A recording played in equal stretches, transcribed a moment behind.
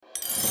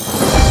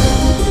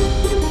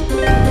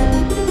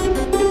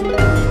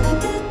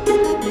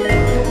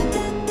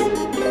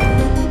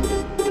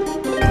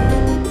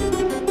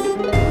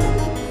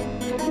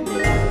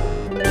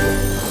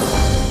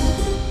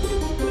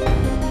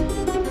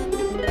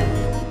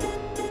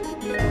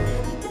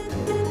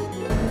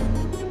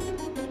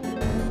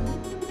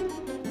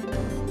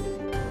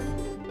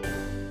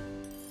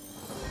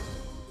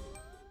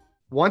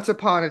Once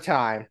upon a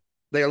time,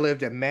 there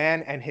lived a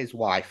man and his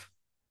wife.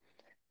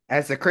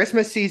 As the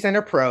Christmas season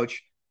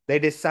approached, they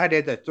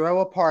decided to throw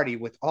a party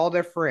with all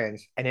their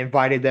friends and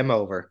invited them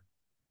over.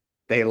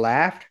 They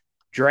laughed,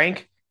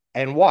 drank,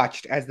 and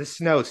watched as the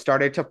snow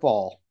started to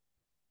fall.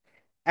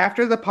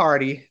 After the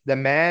party, the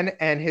man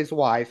and his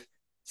wife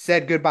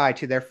said goodbye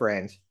to their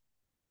friends.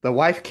 The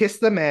wife kissed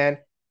the man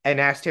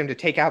and asked him to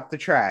take out the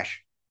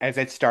trash as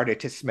it started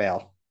to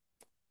smell.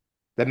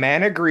 The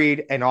man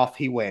agreed and off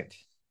he went.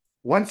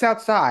 Once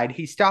outside,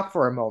 he stopped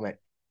for a moment,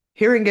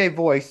 hearing a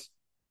voice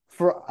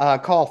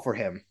call for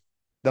him,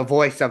 the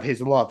voice of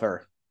his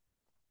lover.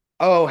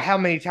 Oh, how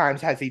many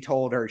times has he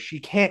told her she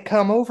can't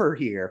come over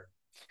here?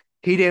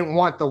 He didn't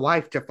want the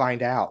wife to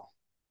find out.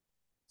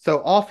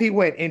 So off he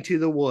went into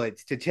the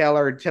woods to tell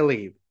her to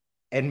leave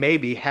and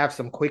maybe have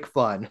some quick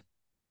fun.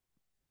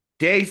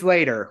 Days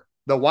later,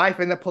 the wife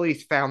and the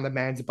police found the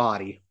man's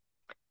body.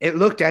 It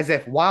looked as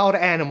if wild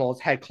animals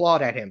had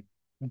clawed at him,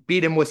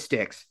 beat him with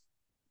sticks.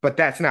 But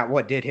that's not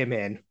what did him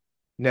in.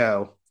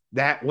 No,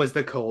 that was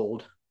the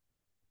cold.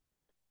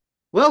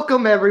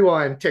 Welcome,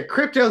 everyone, to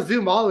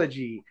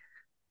Cryptozoology.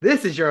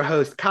 This is your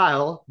host,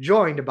 Kyle,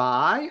 joined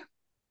by...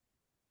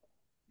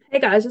 Hey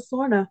guys, it's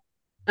Lorna.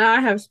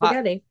 I have Hi,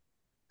 spaghetti.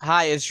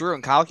 hi, it's Drew,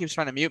 and Kyle keeps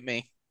trying to mute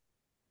me.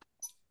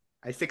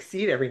 I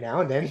succeed every now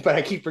and then, but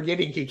I keep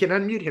forgetting he can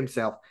unmute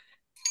himself.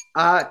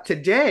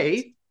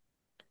 Today,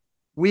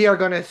 we are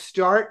going to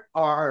start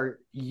our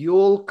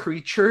Yule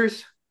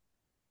creatures,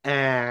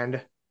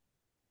 and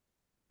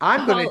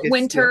I'm going to discuss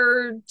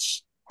Winter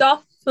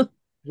stuff.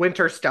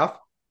 winter stuff,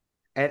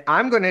 and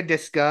I'm going to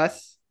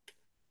discuss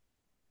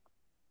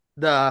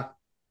the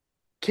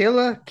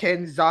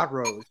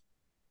Kallikantzaros,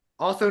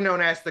 also known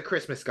as the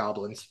Christmas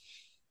goblins,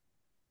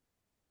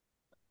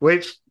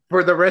 which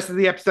for the rest of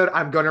the episode,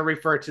 I'm going to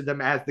refer to them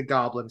as the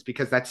goblins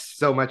because that's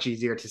so much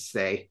easier to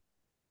say.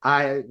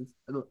 I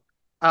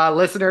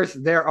Listeners,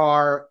 there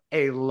are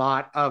a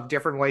lot of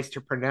different ways to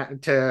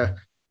pronounce to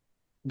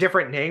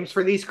different names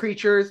for these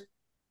creatures,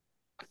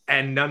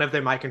 and none of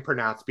them I can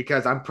pronounce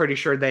because I'm pretty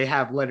sure they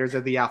have letters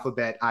of the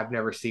alphabet I've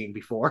never seen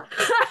before.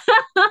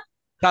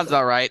 Sounds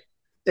about right.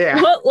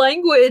 Yeah. What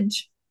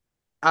language?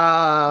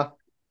 Uh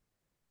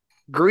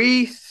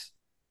Greece,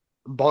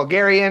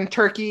 Bulgarian,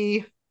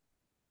 Turkey,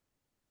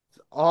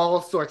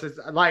 all sorts of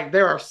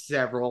there are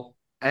several,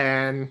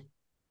 and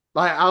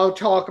I'll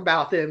talk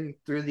about them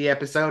through the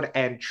episode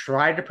and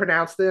try to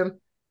pronounce them.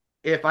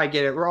 If I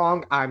get it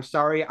wrong, I'm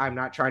sorry. I'm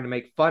not trying to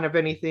make fun of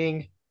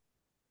anything.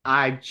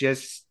 I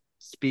just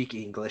speak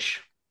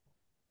English.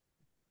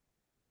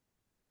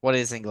 What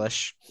is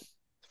English?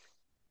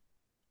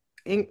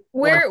 One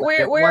We're second,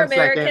 we're one second,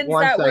 Americans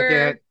one that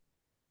second.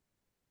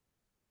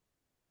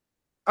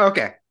 we're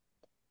Okay.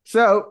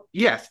 So,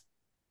 yes.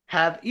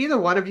 Have either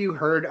one of you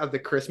heard of the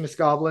Christmas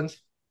goblins?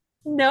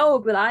 no,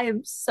 but I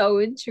am so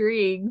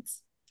intrigued.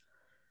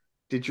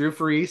 Did Drew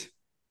freeze?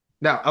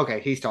 No. Okay,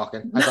 he's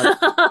talking. I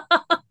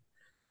thought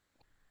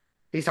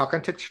he's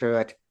talking to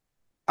Truett.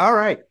 All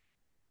right.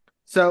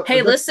 So,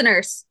 Hey,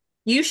 listeners,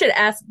 you should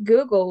ask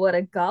Google what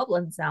a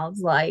goblin sounds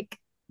like.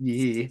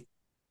 yeah.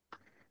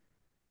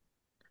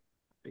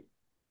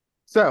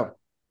 So,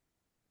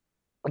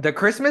 the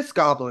Christmas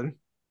goblin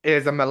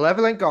is a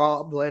malevolent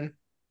goblin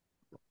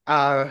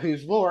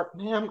whose lore,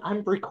 ma'am,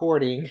 I'm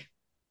recording,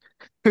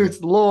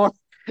 whose lore,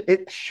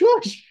 it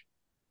shush,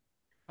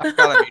 I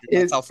forgot I muted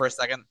is, myself for a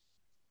second.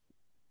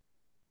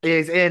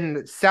 is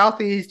in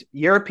Southeast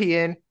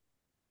European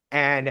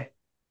and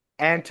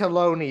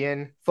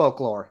Anatolian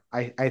folklore.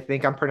 I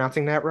think I'm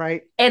pronouncing that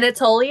right.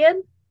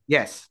 Anatolian?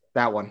 Yes,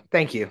 that one.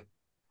 Thank you.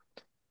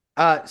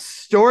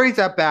 Stories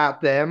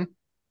about them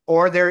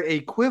or their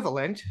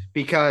equivalent,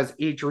 because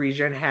each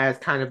region has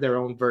kind of their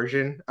own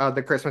version of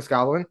the Christmas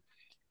goblin,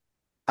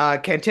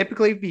 can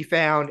typically be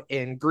found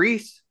in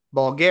Greece,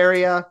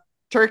 Bulgaria,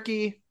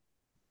 Turkey,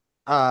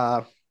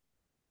 uh,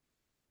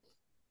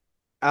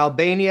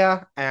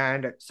 Albania,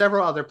 and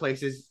several other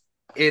places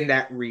in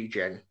that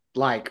region.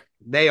 Like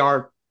they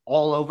are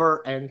all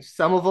over, and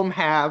some of them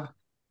have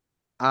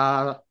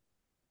uh,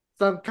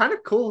 some kind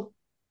of cool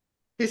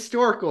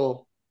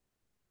historical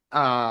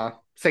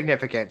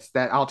significance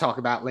that I'll talk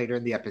about later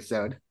in the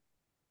episode.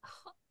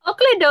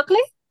 Oakley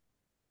dokley.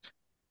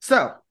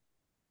 So,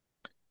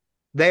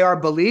 they are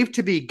believed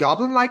to be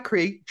goblin like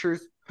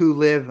creatures who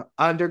live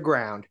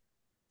underground,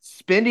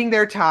 spending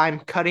their time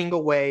cutting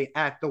away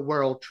at the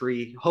world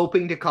tree,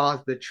 hoping to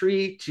cause the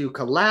tree to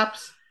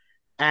collapse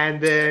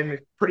and then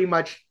pretty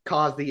much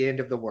cause the end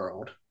of the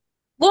world.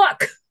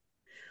 Look,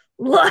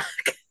 look.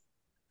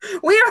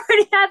 We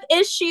already have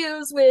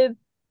issues with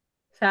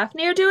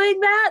Fafnir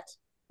doing that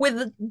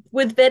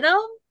with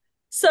Venom.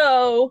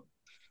 So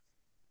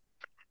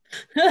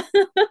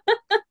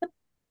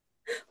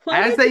why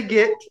As would they you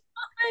get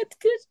want to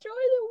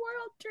destroy the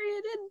world tree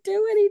and didn't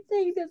do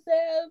anything to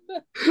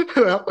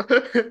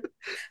them? well,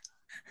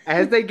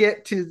 as they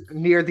get to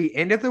near the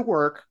end of the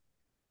work,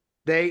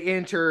 they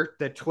enter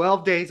the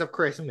 12 days of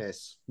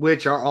Christmas,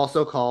 which are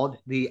also called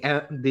the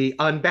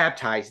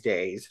unbaptized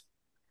days.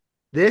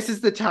 This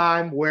is the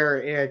time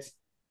where it's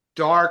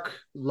dark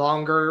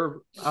longer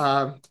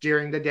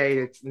during the day.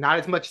 It's not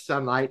as much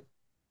sunlight.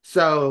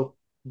 So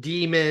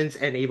demons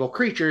and evil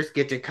creatures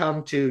get to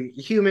come to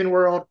human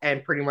world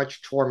and pretty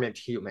much torment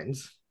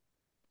humans.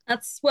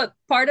 That's what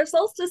part of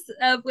solstice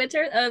of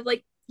winter of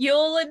like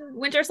Yule and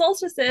winter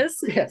solstice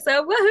is. Yeah.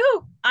 So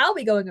woohoo! I'll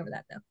be going over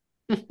that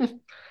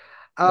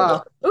uh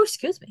though. Oh,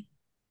 excuse me.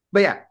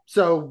 but yeah,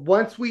 so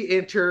once we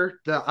enter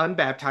the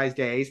unbaptized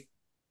days,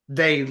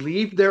 they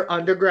leave their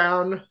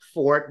underground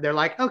fort. They're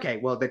like, okay,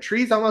 well, the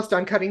tree's almost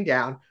done cutting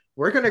down.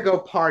 We're going to go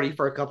party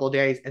for a couple of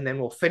days and then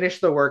we'll finish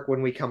the work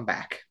when we come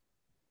back.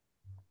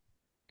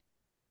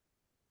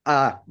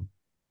 Uh,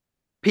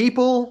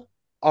 people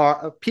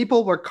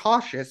were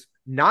cautious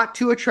not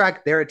to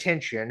attract their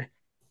attention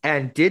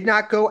and did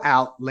not go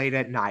out late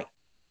at night.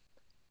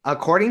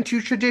 According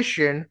to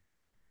tradition,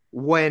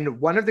 when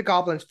one of the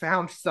goblins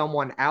found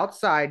someone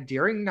outside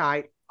during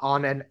night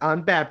on an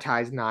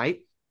unbaptized night,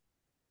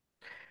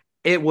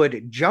 it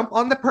would jump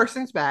on the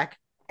person's back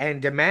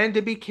and demand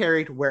to be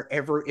carried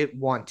wherever it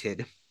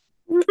wanted.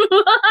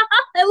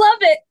 I love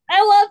it.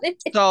 I love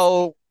it.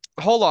 So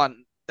hold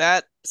on.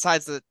 That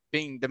besides the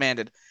being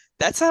demanded,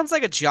 that sounds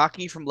like a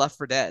jockey from Left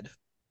 4 Dead.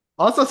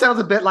 Also sounds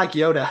a bit like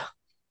Yoda.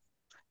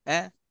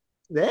 Eh?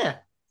 Yeah.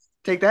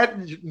 Take that,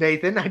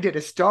 Nathan. I did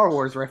a Star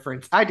Wars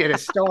reference. I did a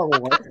Star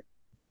Wars.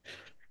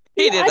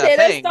 He did I that did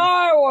a thing.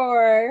 Star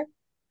Wars.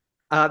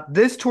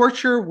 This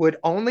torture would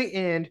only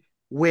end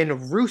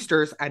when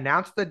roosters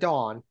announced the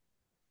dawn,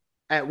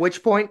 at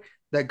which point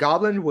the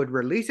goblin would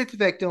release its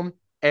victim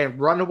and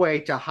run away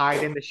to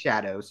hide in the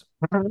shadows.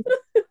 These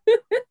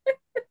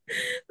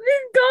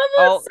goblins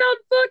Oh, sound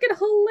fucking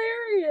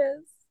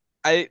hilarious.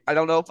 I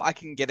don't know if I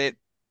can get it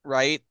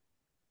right,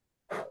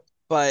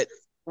 but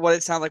what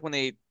it sounds like when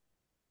they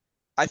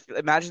I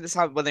imagine this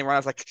how when they run, I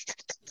was like,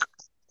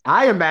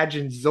 I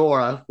imagine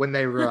Zora when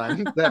they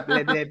run.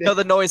 no,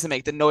 the noise they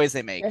make, the noise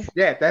they make.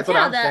 Yeah, that's what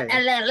Yeah, I'm saying.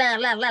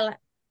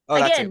 Oh,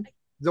 that too. again,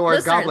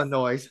 Zora's listeners, goblin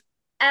noise.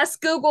 ask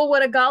Google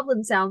what a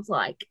goblin sounds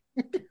like.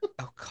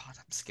 Oh God,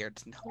 I'm scared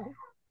to know.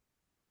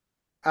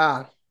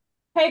 Uh,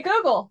 Hey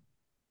Google,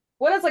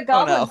 what does a Oh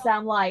goblin no.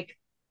 sound like?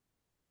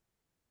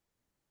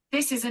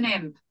 This is an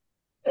imp.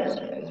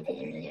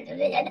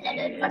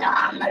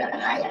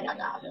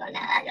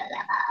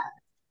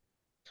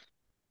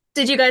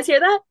 Did you guys hear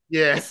that?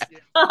 yes.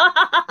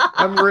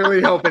 I'm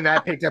really hoping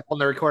that picked up on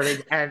the recording.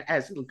 And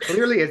as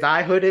clearly as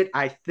I heard it,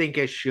 I think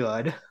it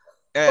should.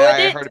 Yeah, Put I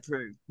it, heard it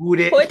pretty. Would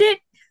it? put it,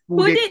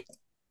 Would put it? it,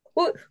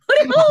 put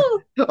it.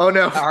 Oh, Oh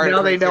no. I heard it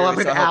Now they pretty know clearly, I'm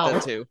an so I hope that owl.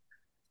 too.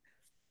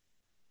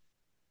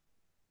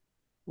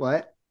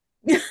 What?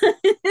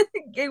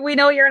 we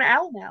know you're an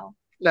owl now.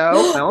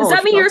 No, Does no.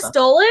 that mean you're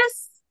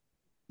Stolas?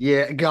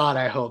 Yeah, God,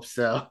 I hope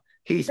so.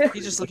 He's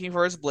He's just looking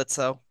for his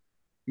blitzo.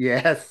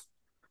 yes.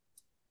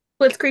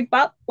 Blitzkrieg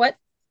Bop? What?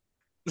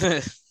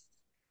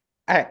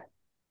 Hey,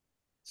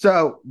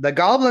 so the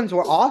goblins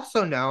were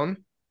also known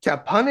to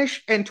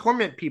punish and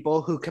torment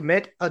people who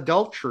commit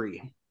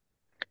adultery.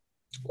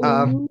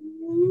 Um,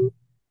 Ooh.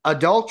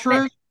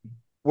 adulterers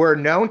were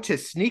known to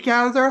sneak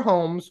out of their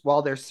homes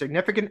while their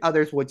significant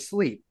others would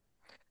sleep.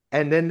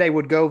 And then they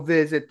would go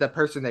visit the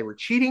person they were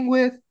cheating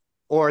with,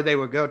 or they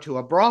would go to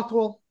a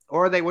brothel,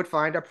 or they would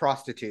find a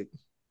prostitute.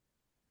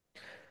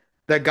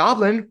 The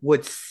goblin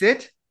would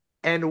sit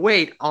and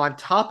wait on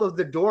top of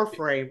the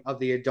doorframe of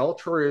the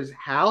adulterer's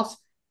house.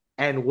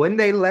 And when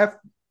they left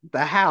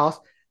the house,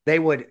 they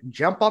would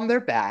jump on their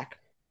back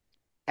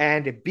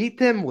and beat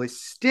them with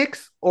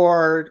sticks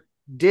or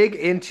dig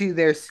into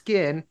their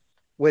skin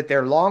with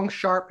their long,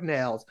 sharp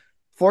nails,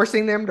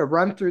 forcing them to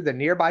run through the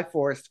nearby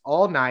forest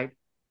all night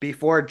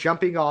before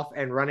jumping off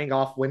and running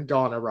off when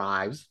dawn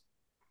arrives.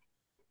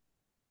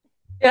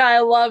 Yeah, I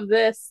love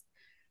this.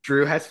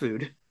 Drew has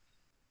food.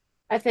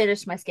 I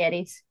finished my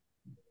sketties.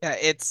 Yeah,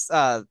 it's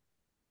plant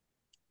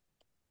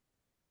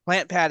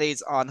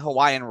patties on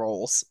Hawaiian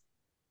rolls.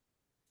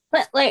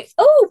 But like,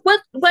 oh,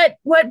 what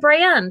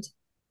brand?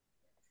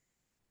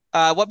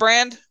 What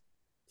brand?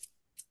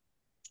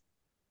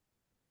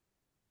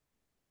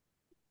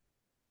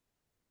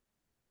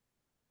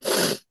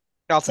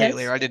 I'll tell you Yes.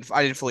 later. I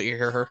didn't fully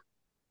hear her.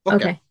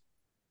 Okay.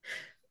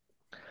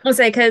 I'll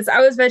say because I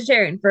was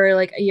vegetarian for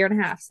like a year and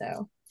a half,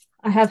 so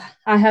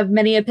I have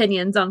many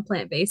opinions on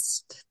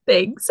plant-based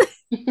things.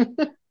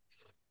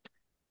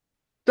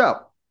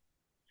 So,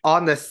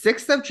 on the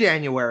 6th of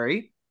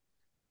January,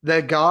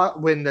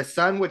 when the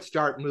sun would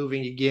start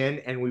moving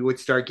again and we would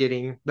start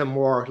getting the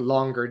more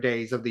longer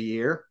days of the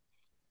year,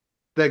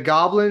 the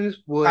goblins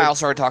would Kyle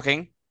started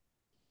talking.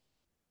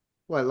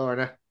 what,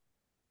 Lorna?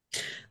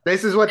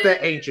 This is what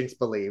the ancients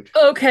believed.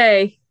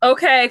 Okay,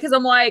 because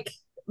I'm like,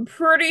 I'm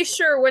pretty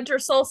sure winter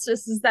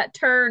solstice is that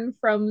turn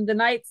from the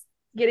nights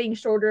getting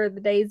shorter,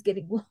 the days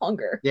getting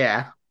longer.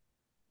 Yeah.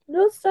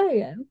 Just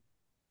saying.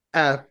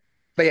 But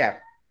yeah.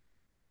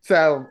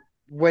 So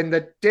when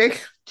the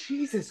dick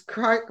Jesus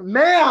Christ,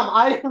 ma'am,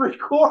 I am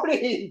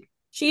recording.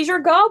 She's your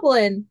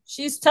goblin.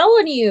 She's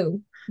telling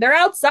you. They're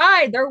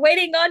outside. They're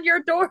waiting on your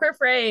door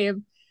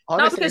frame. Not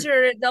Honestly, because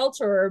you're an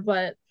adulterer,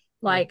 but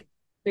like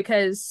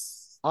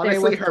because There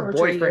Honestly, with her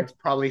torture you. boyfriend's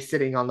probably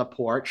sitting on the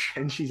porch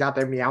and she's out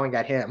there meowing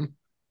at him.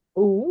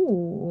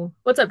 Ooh.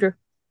 What's up, Drew?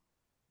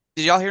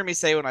 Did y'all hear me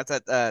say when I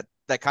said that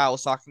Kyle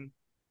was talking,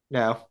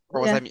 No.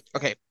 or was Yeah. I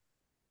okay?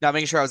 Now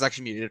making sure I was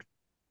actually muted.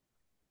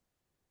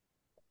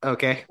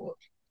 Okay.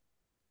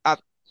 Uh,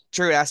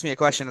 Drew asked me a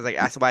question. I was like,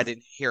 asked why I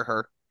didn't hear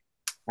her.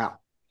 Oh.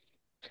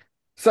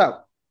 So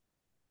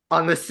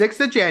on the 6th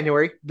of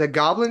January, the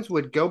goblins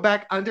would go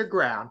back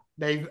underground.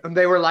 They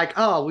were like,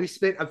 oh, we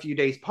spent a few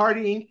days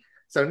partying.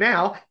 So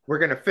now we're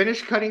gonna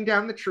finish cutting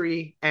down the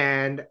tree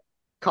and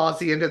cause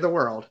the end of the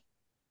world.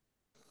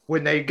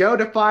 When they go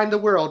to find the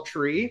world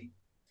tree,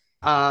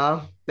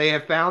 they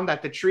have found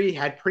that the tree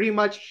had pretty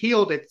much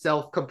healed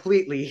itself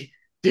completely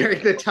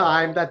during the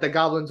time that the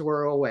goblins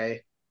were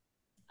away.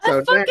 I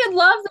So now, fucking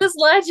love this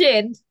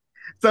legend.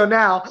 so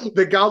now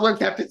the goblins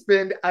have to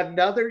spend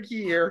another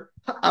year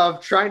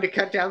of trying to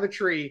cut down the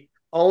tree,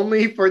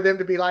 only for them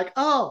to be like,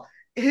 "Oh,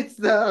 it's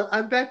the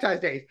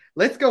unbaptized days.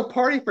 Let's go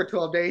party for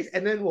 12 days,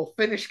 and then we'll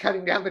finish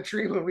cutting down the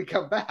tree when we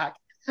come back."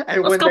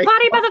 And Let's go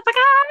party,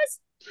 motherfuckers.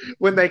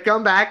 when they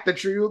come back, the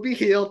tree will be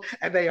healed,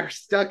 and they are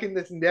stuck in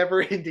this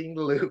never-ending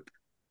loop.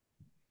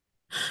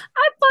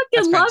 I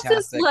That's fucking love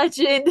this fantastic.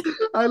 legend.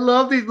 I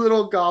love these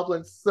little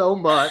goblins so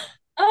much.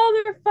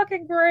 Oh, they're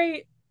fucking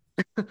great.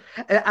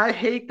 And I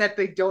hate that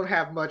they don't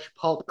have much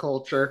pulp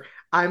culture.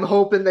 I'm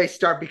hoping they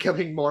start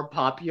becoming more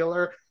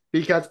popular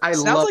because I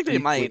Sounds love like they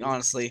these might, movies.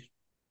 honestly.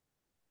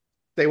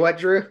 Say what,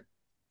 Drew?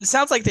 It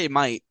sounds like they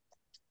might,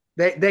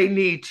 They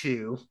need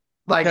to.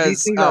 Like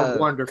these because things are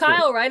wonderful.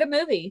 Kyle, write a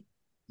movie.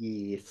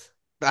 Yes.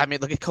 I mean,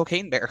 look at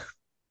Cocaine Bear.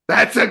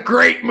 That's a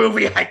great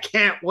movie. I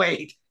can't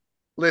wait.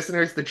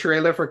 Listeners, the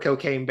trailer for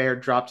Cocaine Bear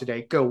dropped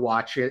today. Go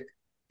watch it.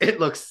 It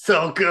looks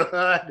so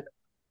good.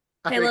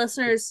 I Hey, think,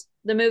 listeners,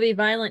 the movie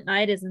Violent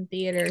Night is in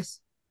theaters.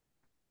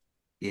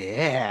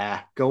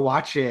 yeah, go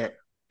watch it.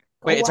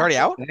 Go Wait, it's watch already it.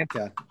 out?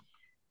 Santa.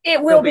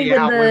 It It'll will be be when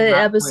out when the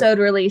not when. episode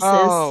releases.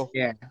 Oh,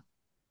 Yeah,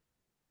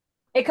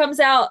 It comes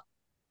out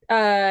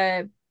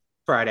uh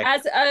Friday.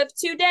 as of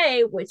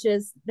today, which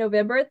is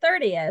November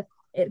 30th.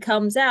 It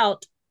comes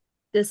out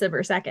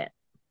December 2nd.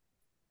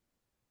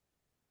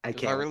 I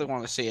because I can't really wait.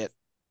 want to see it.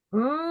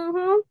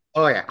 Mm-hmm.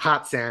 Oh yeah,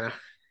 hot Santa.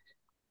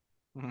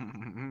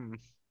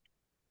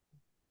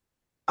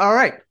 All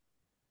right.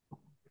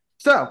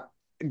 So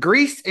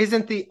Greece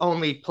isn't the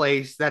only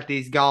place that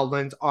these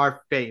goblins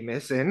are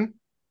famous in.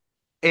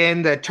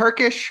 In the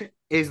Turkish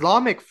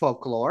Islamic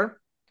folklore,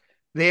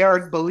 they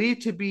are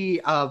believed to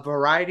be a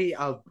variety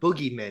of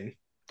boogeymen.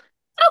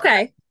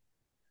 Okay.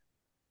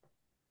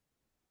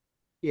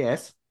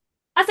 Yes.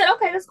 I said,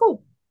 okay, that's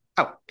cool.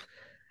 Oh.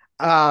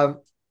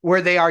 Um,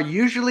 where they are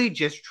usually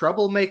just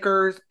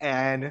troublemakers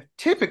and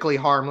typically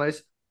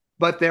harmless,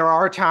 but there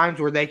are times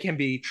where they can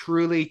be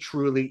truly,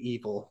 truly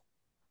evil.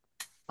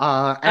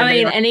 I And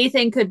they mean, are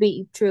anything could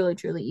be truly,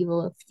 truly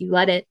evil if you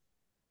let it.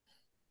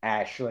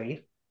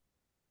 Ashley,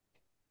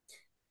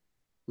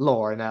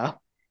 Lorna,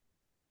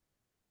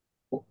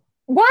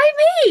 Why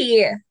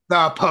me?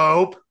 the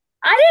Pope.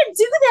 I didn't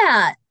do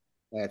that.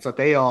 That's what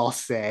they all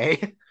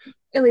say.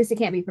 At least it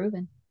can't be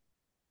proven.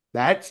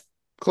 That's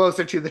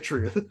closer to the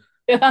truth.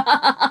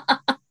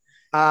 Oh,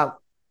 Uh,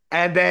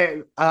 and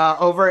they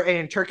over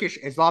in Turkish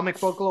Islamic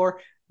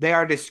folklore, they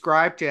are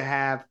described to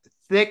have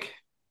thick,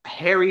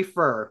 hairy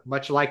fur,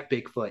 much like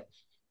Bigfoot.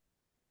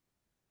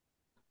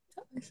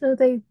 so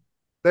they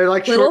They're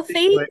like little short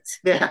feet, Bigfoot.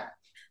 Yeah.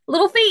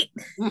 little feet.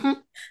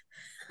 Mhm.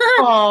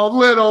 Oh,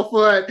 little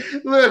foot,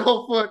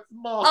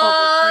 small.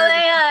 Oh,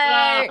 Baby. they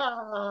are.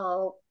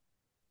 Oh.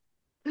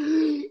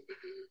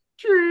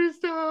 True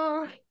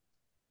story.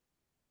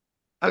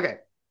 Okay.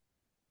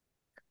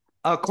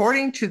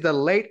 According to the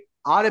late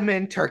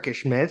Ottoman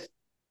Turkish myth,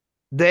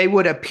 they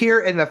would appear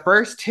in the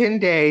first 10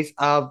 days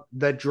of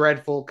the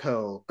dreadful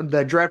cold.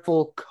 The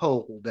dreadful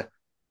cold.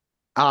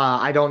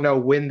 I don't know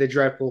when the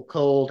dreadful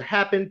cold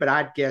happened, but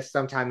I'd guess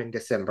sometime in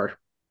December.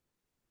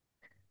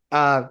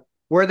 Uh,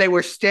 where they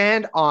would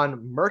stand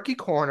on murky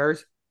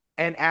corners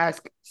and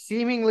ask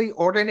seemingly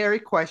ordinary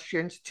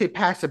questions to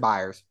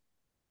passerbyers.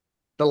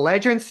 The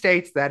legend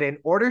states that in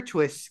order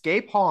to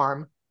escape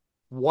harm,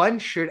 one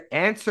should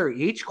answer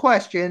each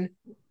question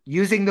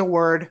using the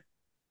word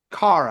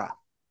kara,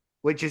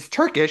 which is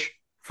Turkish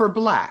for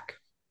black.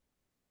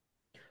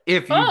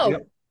 If you do,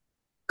 Oh,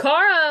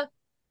 Kara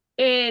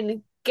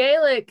in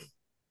Gaelic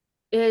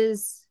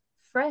is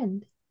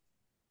friend.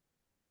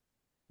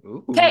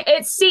 ooh, Okay,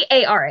 it's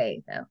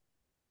Cara though.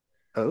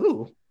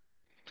 ooh,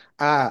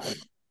 uh,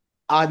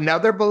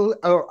 another,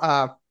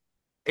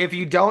 if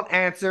you don't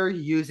answer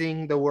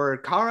using the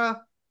word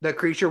kara, the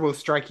creature will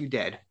strike you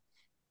dead.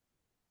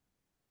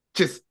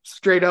 Just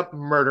straight up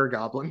murder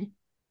goblin.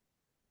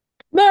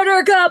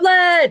 Murder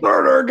Goblin.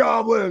 Murder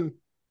goblin.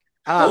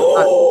 Uh,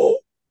 uh, Oh,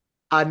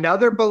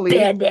 another belief.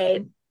 band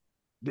name.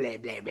 Blah,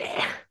 blah,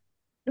 blah.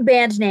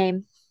 Band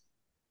name.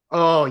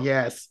 Oh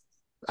yes,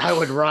 I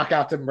would rock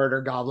out to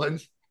murder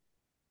goblins.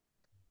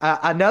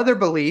 Another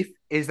belief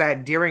is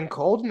that during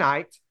cold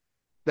nights,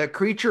 the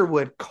creature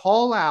would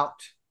call out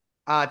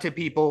to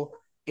people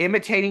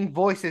imitating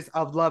voices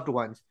of loved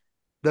ones.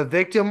 The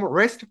victim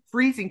risked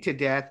freezing to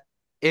death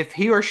if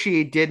he or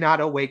she did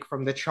not awake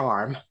from the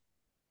charm.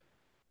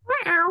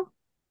 Wow.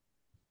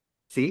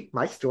 See,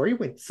 my story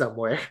went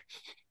somewhere.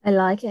 I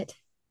like it.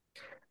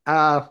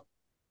 Uh,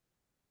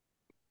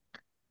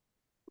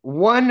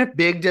 One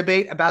big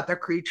debate about the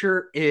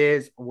creature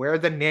is where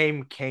the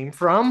name came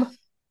from.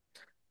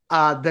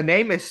 The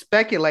name is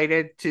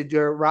speculated to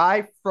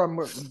derive from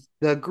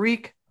the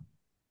Greek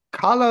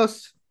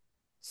kalos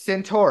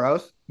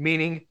centauros,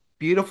 meaning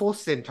beautiful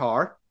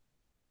centaur.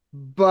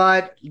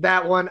 But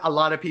that one, a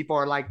lot of people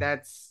are like,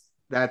 that's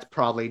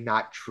probably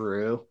not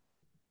true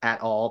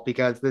at all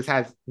because this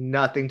has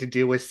nothing to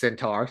do with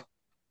centaurs.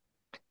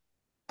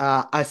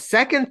 A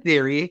second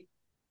theory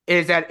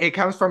is that it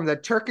comes from the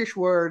Turkish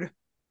word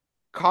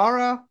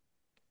kara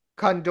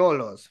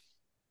kondolos.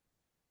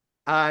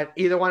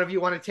 Either one of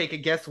you want to take a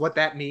guess what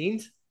that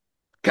means?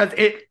 Because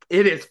it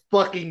is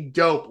fucking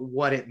dope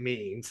what it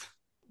means.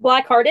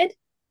 Black hearted?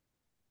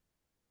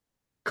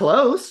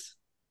 Close,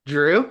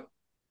 Drew.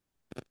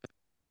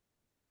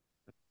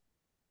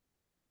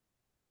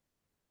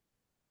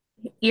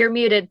 You're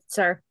muted,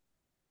 sir.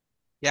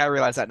 Yeah, I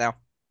realize that now.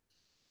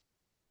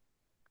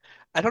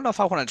 I don't know if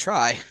I want to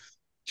try.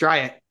 Try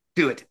it.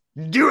 Do it.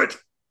 Do it.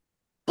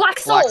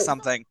 Black Black soul.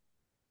 something.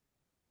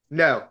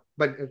 No,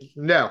 but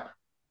no.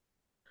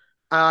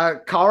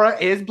 Kara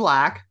is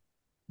black,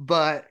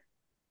 but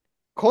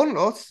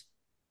Konos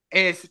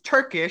is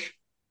Turkish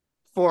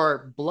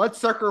for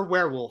bloodsucker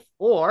werewolf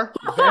or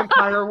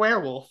vampire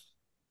werewolf.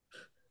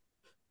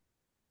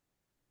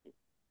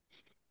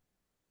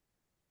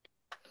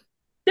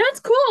 That's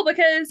cool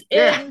because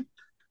Yeah.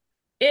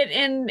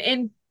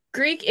 in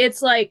Greek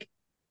it's like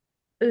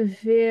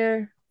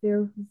Viragolos.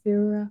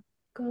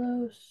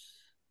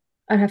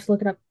 I'd have to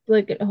look it up.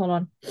 Hold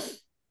on.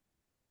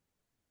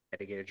 Had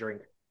to get a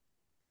drink.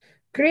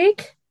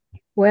 Greek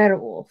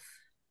werewolf.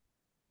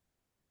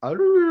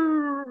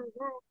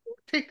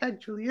 Take that,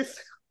 Julius.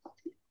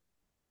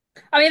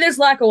 I mean, there's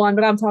lack of one,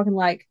 but I'm talking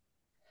like,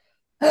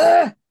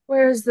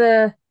 where's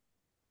the?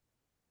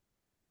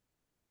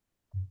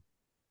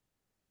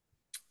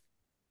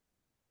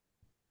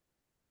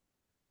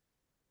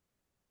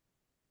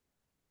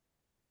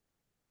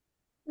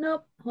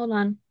 Nope. Hold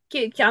on.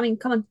 I mean,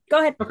 come on. Go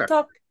ahead. Okay.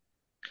 Talk.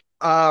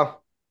 Uh,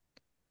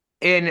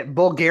 in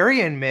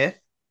Bulgarian myth,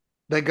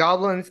 the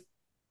goblins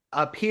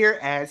appear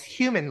as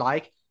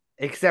human-like,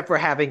 except for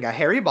having a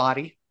hairy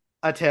body,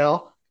 a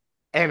tail,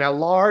 and a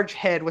large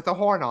head with a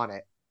horn on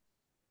it.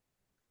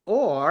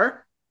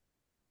 Or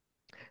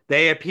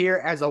they appear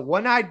as a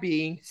one-eyed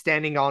being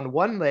standing on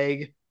one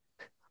leg,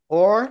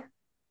 or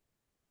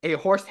a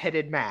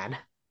horse-headed man.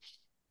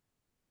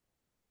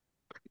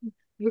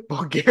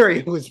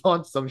 Bulgaria was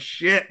on some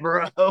shit,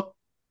 bro.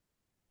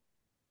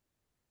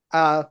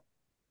 Uh,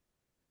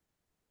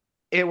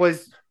 it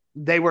was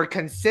they were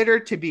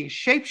considered to be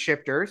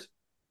shapeshifters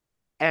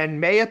and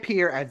may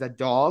appear as a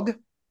dog,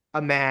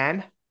 a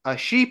man, a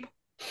sheep,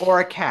 or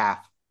a calf.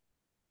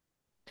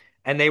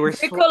 And they were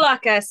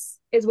Vrikolakas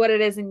is what it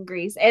is in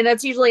Greece, and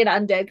that's usually an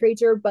undead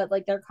creature, but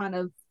like they're kind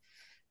of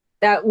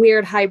that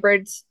weird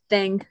hybrid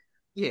thing.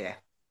 yeah.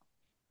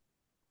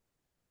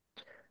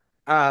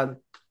 Um,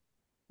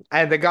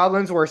 and the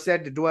goblins were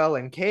said to dwell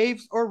in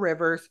caves or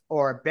rivers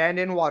or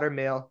abandoned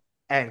watermill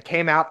and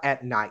came out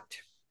at night.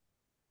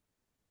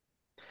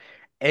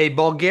 A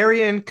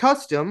Bulgarian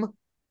custom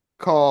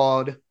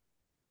called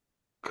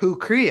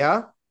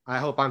kukria, I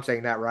hope I'm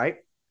saying that right,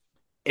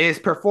 is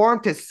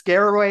performed to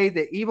scare away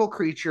the evil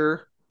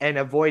creature and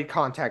avoid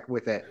contact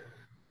with it.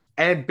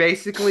 And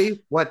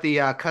basically, what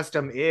the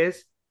custom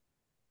is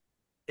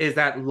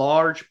that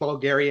large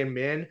Bulgarian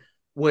men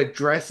would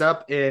dress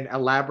up in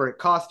elaborate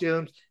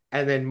costumes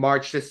and then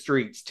march the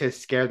streets to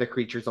scare the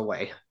creatures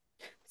away.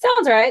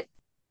 Sounds right.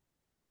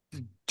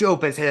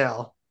 Dope as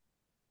hell.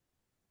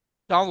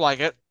 Don't like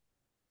it.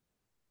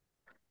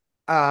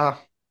 Uh,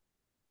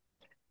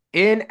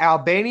 in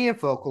Albanian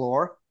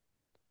folklore,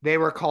 they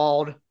were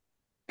called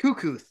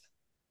cuckoos.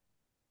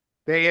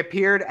 They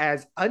appeared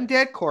as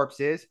undead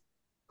corpses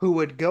who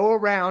would go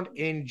around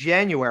in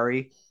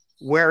January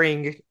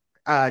wearing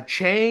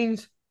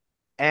chains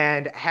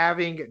and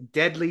having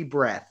deadly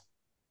breath.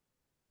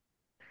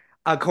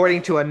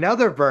 According to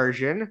another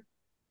version,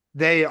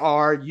 they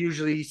are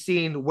usually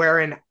seen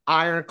wearing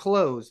iron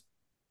clothes,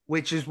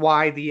 which is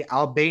why the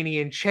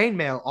Albanian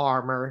chainmail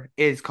armor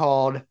is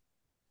called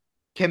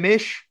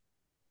Kemish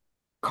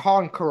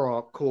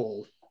Conqueror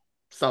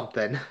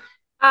something.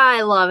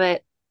 I love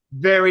it.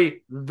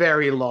 Very,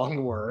 very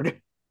long word.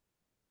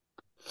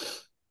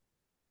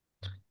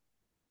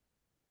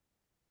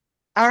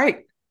 All right.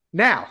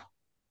 Now,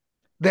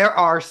 there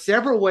are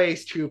several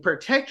ways to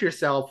protect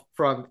yourself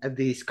from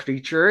these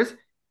creatures.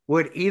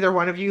 Would either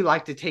one of you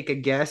like to take a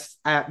guess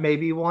at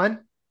maybe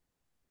one?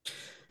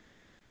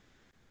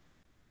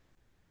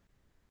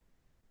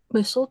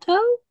 Mistletoe?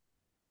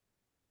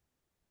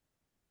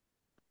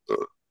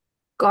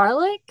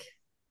 Garlic?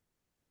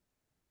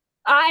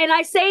 And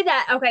I say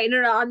that okay,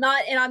 no, I'm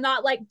not, and I'm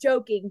not like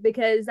joking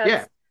because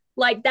Yeah.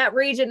 like that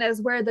region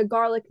is where the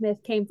garlic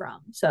myth came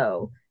from.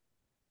 So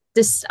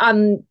this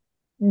I'm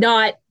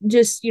not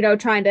just,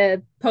 trying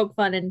to poke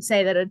fun and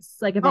say that it's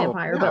like a Oh,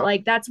 vampire, but no.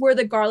 like that's where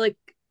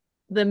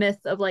the myth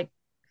of like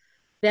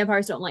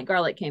vampires don't like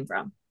garlic came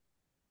from.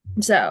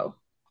 So,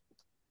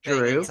 Staying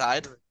True.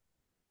 inside.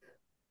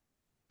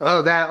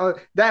 Oh,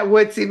 that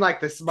would seem like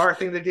the smart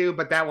thing to do,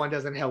 but that one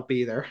doesn't help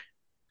either.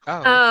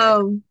 Oh, okay.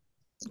 um,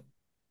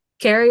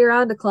 carry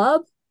around a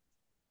club,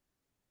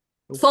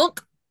 Nope.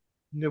 funk.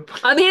 Nope.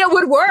 I mean, it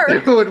would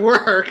It work. would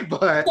work,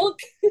 but Funk.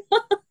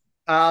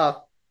 uh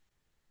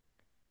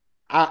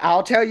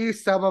I'll tell you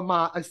some of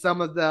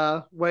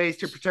the ways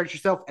to protect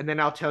yourself, and then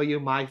I'll tell you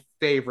my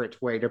favorite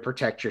way to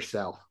protect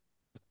yourself.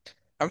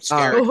 I'm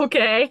All right. scared.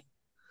 Okay.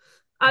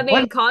 I One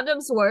mean,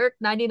 condoms work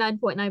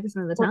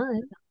 99.9% of the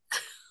time.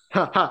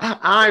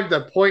 I'm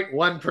the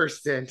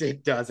 0.1%.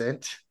 It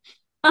doesn't.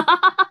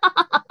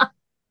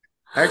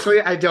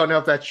 Actually, I don't know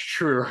if that's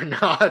true or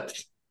not.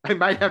 I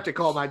might have to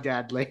call my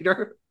dad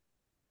later.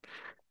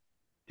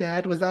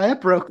 Dad, was I a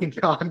broken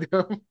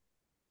condom?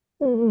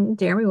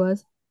 Jeremy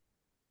was.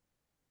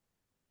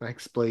 That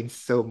explains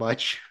so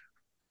much.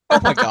 Oh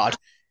my God.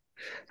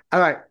 All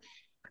right.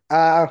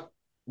 Uh,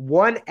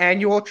 one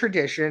annual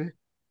tradition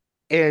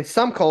in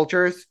some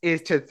cultures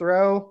is to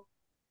throw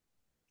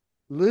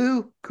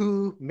lu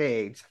ku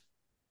maids,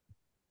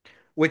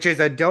 which is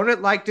a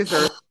donut-like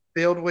dessert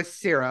filled with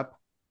syrup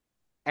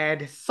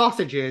and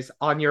sausages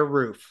on your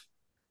roof.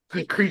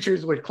 The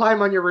creatures would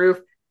climb on your roof,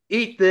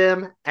 eat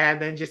them,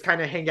 and then just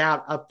kind of hang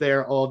out up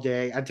there all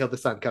day until the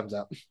sun comes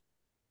up.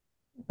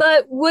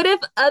 But what if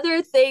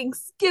other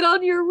things get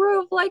on your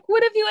roof? Like,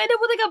 what if you end up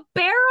with like a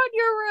bear on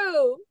your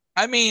roof?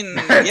 I mean,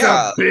 It's a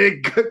yeah.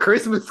 big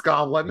Christmas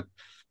goblin.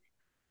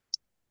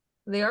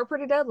 They are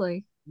pretty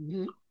deadly.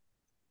 Mhm.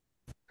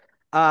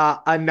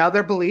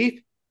 Another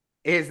belief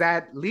is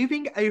that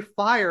leaving a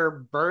fire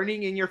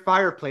burning in your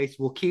fireplace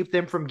will keep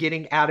them from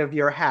getting out of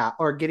your house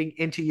or getting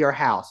into your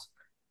house.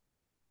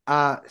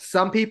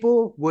 Some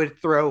people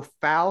would throw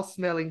foul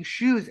smelling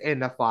shoes in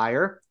the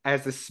fire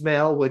as the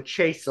smell would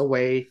chase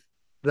away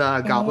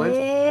the goblins.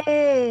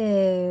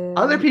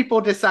 Other Ew.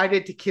 people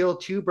decided to kill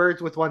two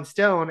birds with one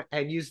stone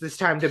and use this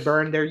time to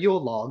burn their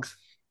Yule logs.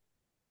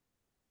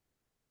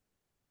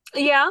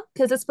 Yeah,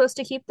 because it's supposed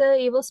to keep the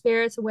evil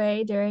spirits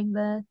away during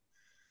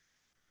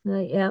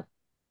yeah.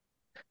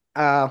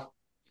 Uh,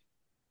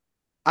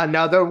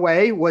 Another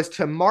way was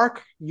to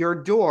mark your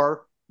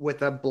door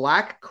with a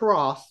black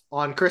cross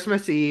on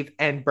Christmas Eve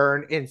and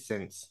burn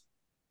incense.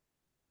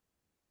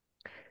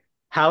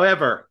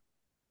 However,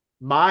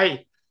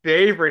 my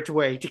favorite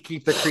way to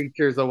keep the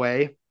creatures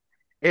away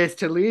is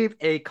to leave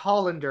a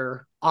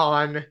colander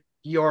on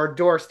your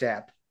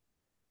doorstep.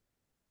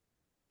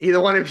 Either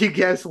one of you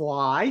guess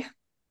why?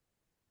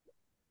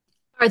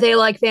 Are they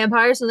like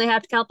vampires and they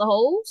have to count the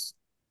holes?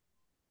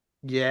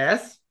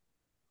 Yes.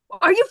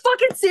 Are you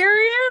fucking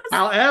serious?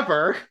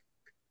 However,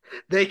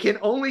 they can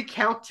only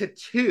count to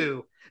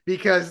two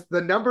because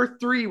the number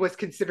three was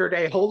considered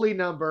a holy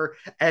number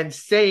and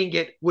saying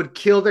it would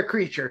kill the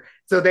creature.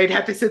 So they'd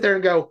have to sit there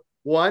and go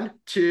one,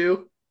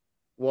 two,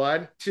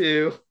 one,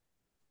 two,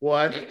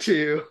 one,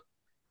 two,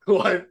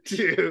 one,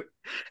 two.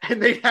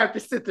 And they'd have to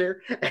sit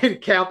there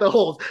and count the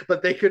holes,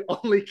 but they could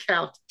only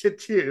count to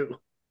two.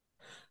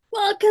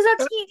 Well, because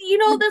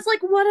that's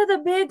like one of the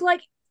big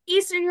like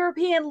Eastern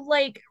European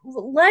like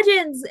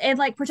legends and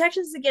like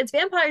protections against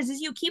vampires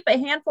is you keep a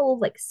handful of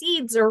like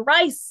seeds or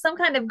rice, some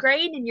kind of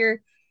grain in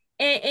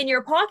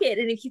your pocket,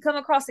 and if you come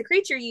across the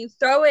creature, you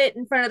throw it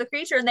in front of the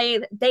creature, and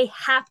they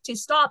have to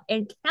stop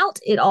and count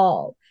it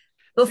all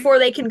See, before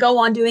they can go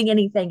on doing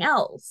anything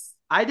else.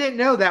 I didn't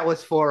know that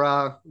was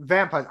for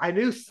vampires. I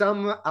knew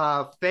some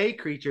fey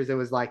creatures it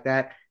was like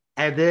that.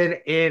 And then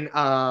in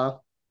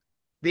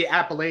the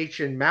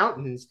Appalachian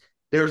Mountains,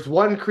 there's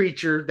one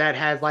creature that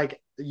has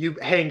like you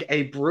hang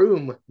a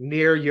broom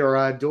near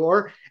your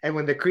door, and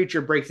when the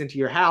creature breaks into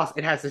your house,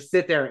 it has to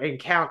sit there and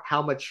count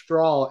how much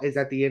straw is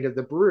at the end of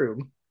the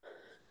broom.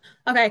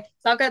 Okay,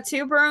 so I've got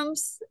two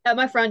brooms at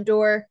my front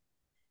door,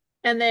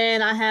 and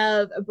then I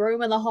have a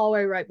broom in the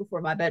hallway right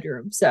before my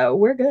bedroom. So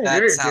we're good. That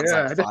You're sounds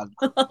like good. fun.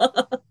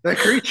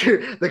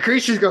 The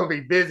creature's gonna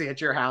be busy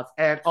at your house,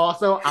 and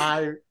also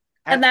I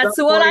And at some that's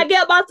what I point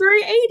get my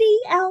 380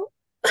 out.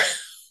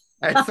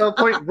 at some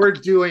point we're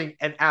doing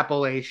an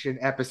Appalachian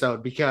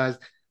episode because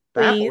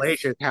the Please.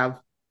 Appalachians have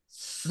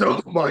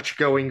so much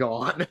going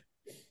on.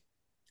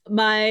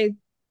 My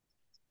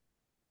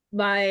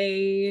my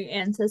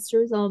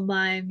ancestors on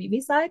my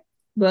Mimi side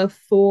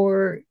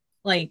before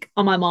like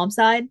on my mom's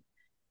side,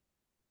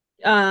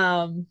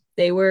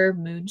 they were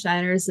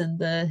moonshiners in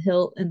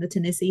the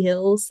Tennessee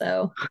hills.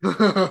 So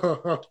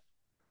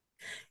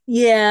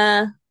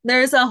yeah,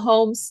 there's a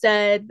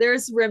homestead.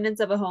 There's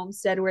remnants of a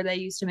homestead where they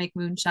used to make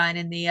moonshine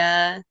in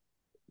the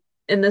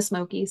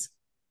Smokies.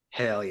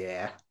 Hell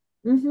yeah.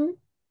 Mm-hmm.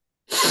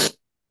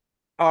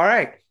 All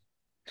right.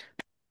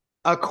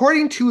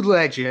 According to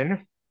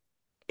legend,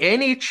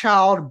 any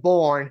child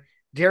born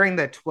during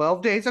the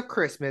 12 days of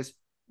Christmas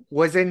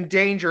was in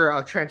danger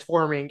of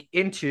transforming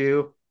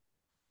into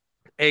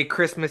a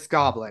Christmas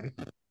goblin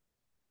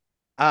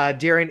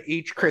during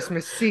each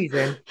Christmas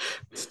season,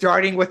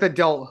 starting with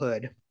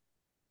adulthood.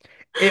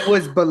 It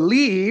was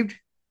believed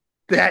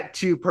that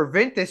to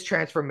prevent this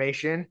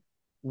transformation,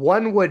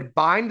 one would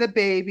bind the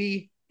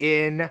baby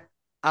in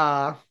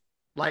uh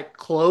like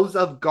cloves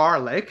of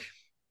garlic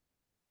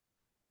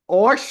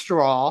or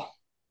straw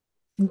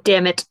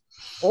Damn it.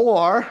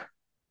 or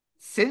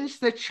singe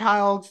the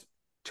child's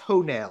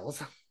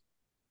toenails.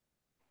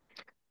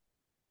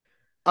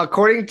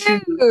 According to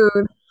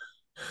Dude,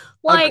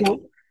 like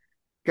acco-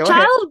 go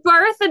ahead.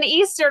 childbirth in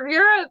Eastern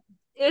Europe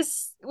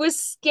is was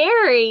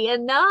scary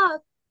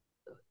enough.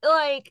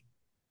 Like,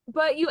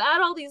 but you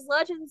add all these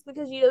legends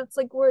because it's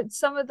like where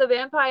some of the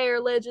vampire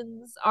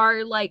legends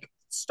are like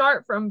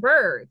start from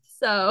birth.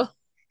 So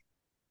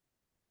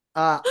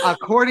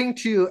According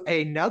to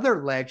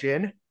another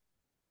legend,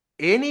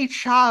 any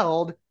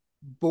child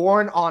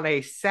born on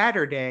a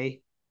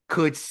Saturday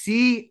could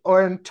see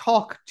or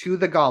talk to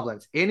the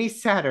goblins. Any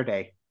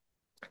Saturday.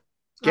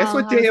 Guess oh,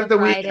 what I day was of a the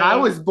week I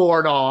Friday. was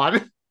born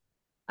on?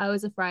 I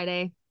was a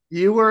Friday.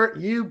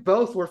 You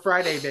both were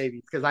Friday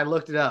babies because I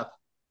looked it up.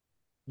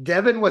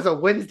 Devin was a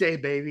Wednesday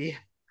baby.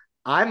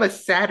 I'm a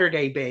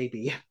Saturday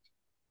baby.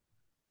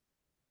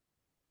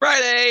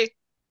 Friday.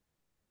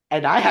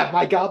 And I have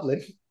my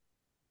goblin.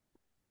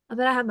 I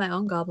bet I have my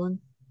own goblin.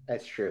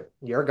 That's true.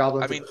 You're a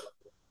goblin I too. mean,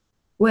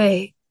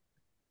 Wait,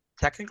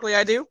 technically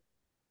I do.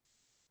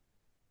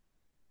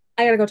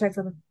 I gotta go check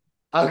something.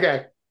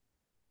 Okay.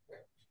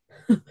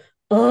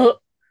 Oh,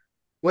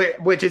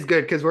 Which is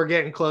good because we're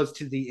getting close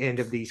to the end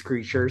of these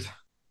creatures.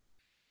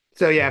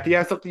 So yeah, if you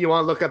have something you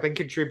want to look up and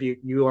contribute,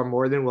 you are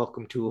more than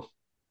welcome to.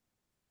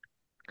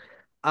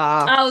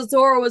 Uh oh,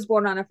 Zora was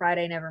born on a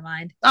Friday. Never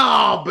mind.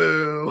 oh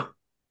boo.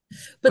 But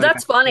But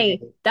that's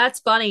funny. That's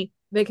funny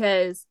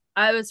because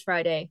I was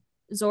Friday.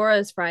 Zora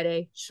is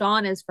Friday.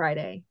 Sean is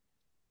Friday.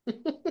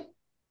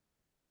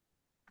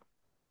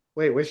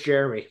 wait, where's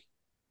Jeremy?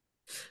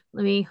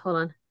 Let me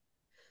hold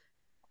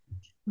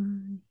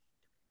on.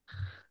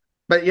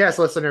 But yes,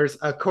 listeners,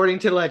 according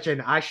to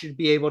legend, I should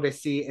be able to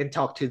see and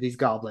talk to these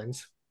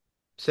goblins.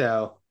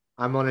 So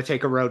I'm gonna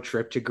take a road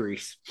trip to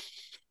Greece.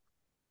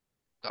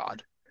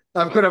 God.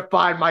 I'm gonna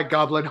find my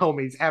goblin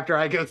homies after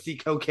I go see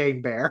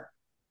Cocaine Bear.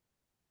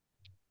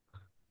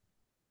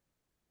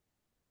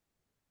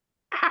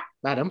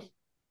 Madam.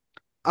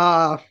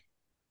 Uh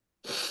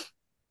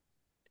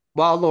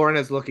while Lauren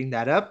is looking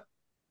that up,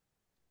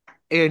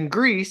 in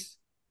Greece,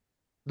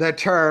 the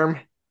term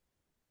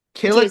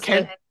Tuesday.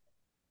 Killiken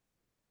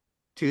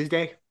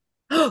Tuesday.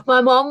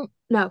 My mom.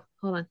 No,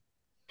 hold on.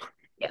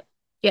 Yep.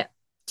 Yep.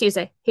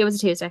 Tuesday. He was a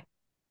Tuesday.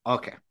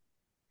 Okay.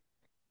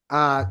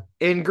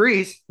 In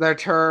Greece, the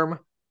term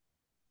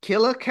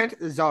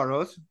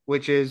Kallikantzaroi,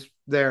 which is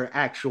their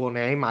actual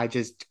name, I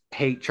just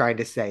hate trying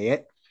to say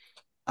it,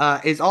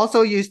 is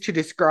also used to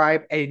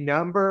describe a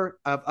number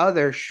of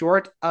other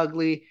short,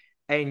 ugly,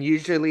 and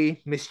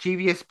usually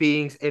mischievous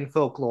beings in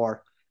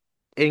folklore,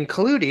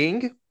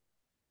 including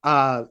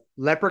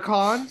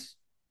leprechauns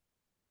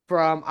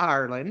from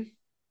Ireland,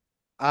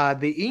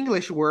 the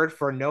English word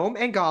for gnome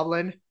and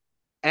goblin,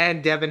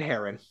 and Devon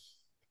Heron.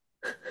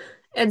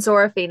 And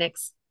Zora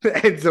Phoenix.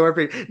 and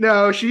Zorpy.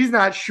 No, she's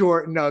not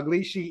short and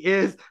ugly. She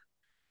is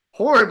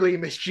horribly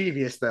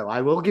mischievous, though.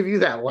 I will give you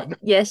that one.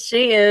 Yes,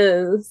 she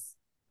is.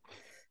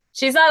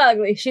 She's not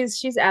ugly.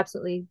 She's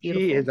absolutely She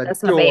is beautiful.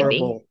 That's my baby.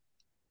 adorable.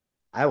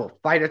 I will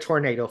fight a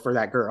tornado for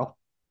that girl.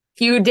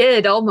 You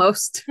did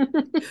almost.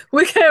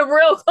 We came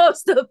real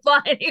close to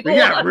finding We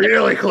got one.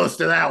 really close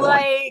to that one.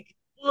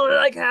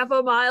 Like half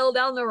a mile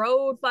down the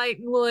road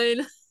fighting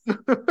one.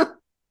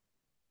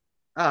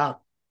 uh,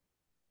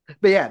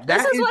 but yeah, This that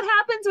is is what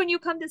happens when you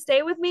come to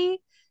stay with me.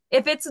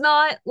 If it's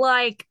not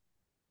like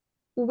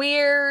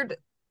weird,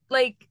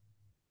 like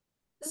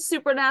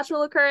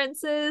supernatural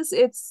occurrences,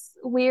 it's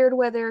weird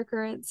weather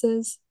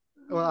occurrences.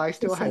 well, I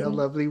still Just had a saying.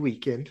 lovely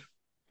weekend.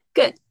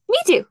 Good. Me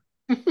too.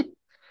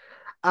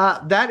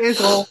 That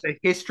is all the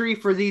history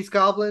for these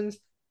goblins.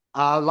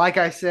 Like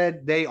I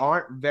said, they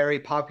aren't very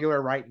popular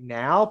right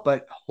now,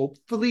 but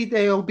hopefully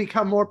they'll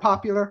become more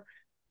popular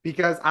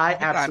because I Over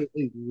time.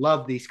 absolutely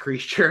love these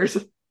creatures.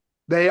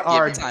 They Give it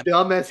are time.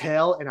 dumb as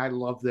hell, and I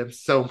love them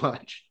so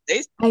much.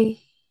 They I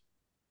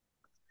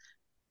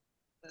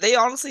they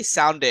honestly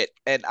sound it,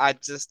 and I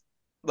just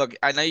look.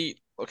 I know you.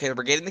 Okay,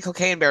 we're getting the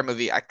Cocaine Bear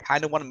movie. I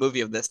kind of want a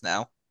movie of this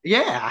now.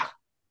 Yeah.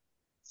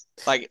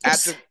 Like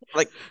just after,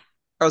 like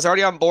I was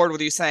already on board with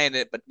you saying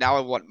it, but now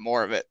I want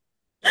more of it.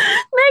 make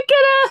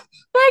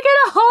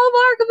it a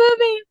Hallmark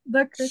movie.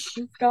 The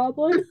Christmas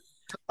Goblin.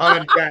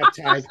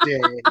 Unbaptized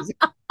days.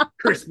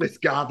 Christmas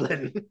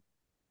Goblin.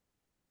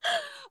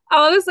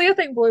 Honestly, I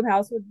think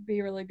Bloomhouse would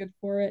be really good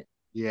for it.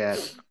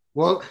 Yes.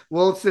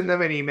 We'll send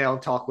them an email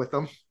and talk with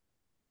them.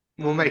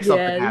 We'll make Mm.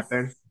 something Yes.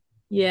 happen.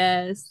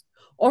 Yes.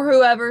 Or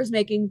whoever's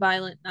making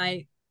Violent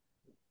Night.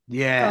 Talk to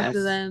Yes.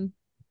 them.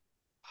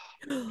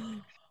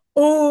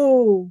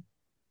 Oh,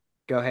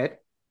 Go ahead.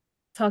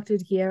 talk to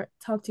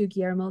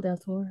Guillermo del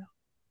Toro.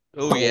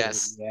 Oh Oh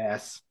yes.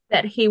 yes.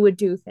 That he would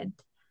do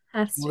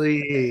fantastic.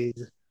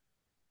 Please.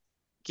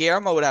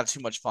 Guillermo would have too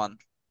much fun.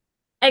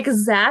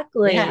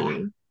 Yeah.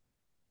 Exactly.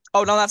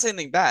 Oh, no, not saying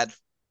anything bad.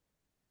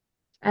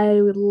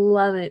 I would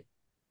love it.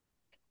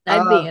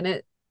 I'd be Uh, in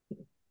it.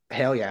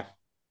 hell yeah.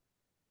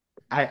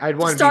 I'd Just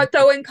want to be start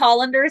throwing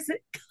colanders.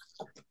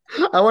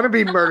 I want to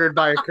be murdered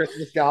by a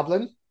Christmas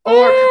goblin.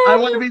 Or I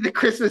want to be the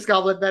Christmas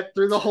goblin that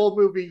through the whole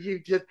movie you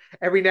just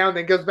every now and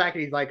then goes back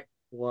and he's like,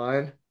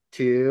 one,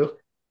 two,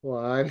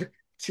 one,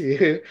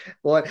 two,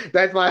 one.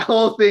 That's my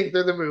whole thing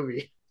through the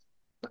movie.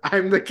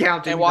 I'm the And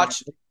counting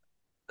watch, goblin.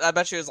 I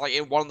bet you it's like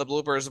in one of the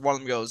bloopers, one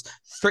of them goes,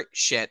 frick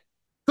shit.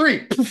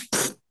 Three.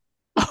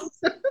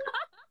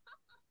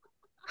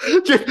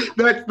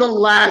 That's the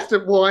last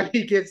of one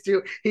he gets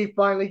to. He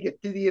finally gets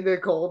to the end of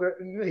the corridor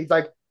and he's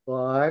like,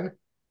 one,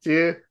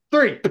 two,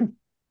 three.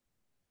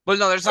 But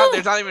no, there's not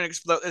even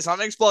it's not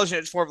an explosion.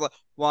 It's more of like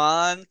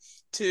one,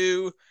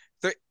 two,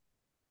 three.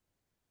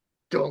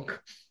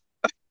 Dunk.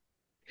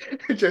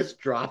 It just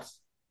drops.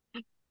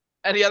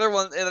 And the other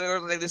one, and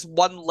there's this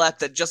one left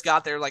that just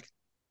got there. Like,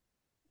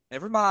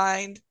 never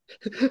mind.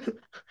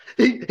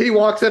 He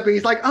walks up and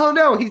he's like, "Oh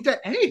no, he's dead."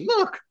 Hey,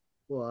 look,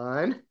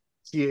 one,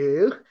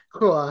 two,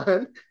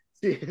 one,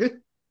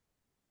 two.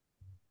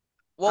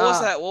 What was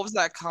Uh that? What was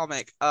that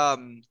comic?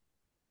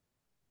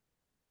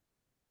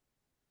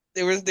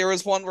 There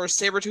was one where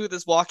Sabretooth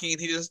is walking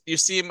and he just you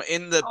see him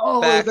in the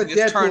oh, it was back a and he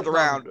just turns Deadpool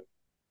comic. around.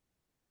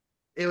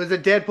 It was a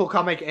Deadpool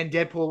comic, and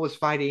Deadpool was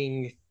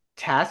fighting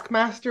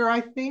Taskmaster.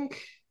 I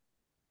think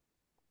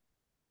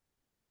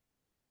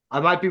I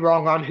might be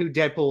wrong on who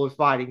Deadpool was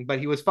fighting, but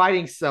he was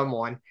fighting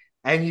someone,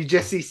 and you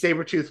just see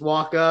Sabretooth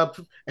walk up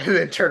and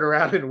then turn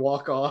around and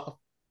walk off.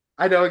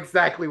 I know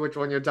exactly which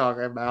one you're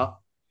talking about.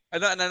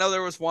 And I know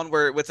there was one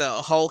where with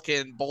a Hulk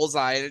and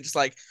Bullseye, and it's just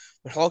like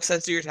when Hulk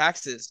says, "Do your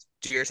taxes,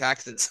 do your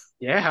taxes."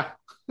 Yeah.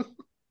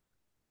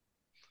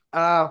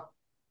 Uh,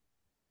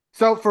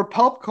 So for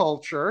pulp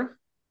culture,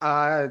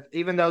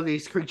 even though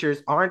these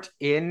creatures aren't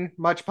in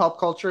much pulp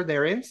culture,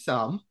 they're in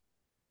some.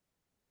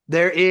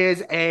 There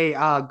is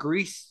a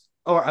Greece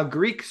or a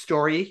Greek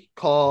story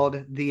called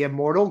The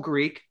Immortal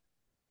Greek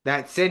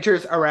that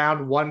centers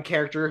around one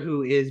character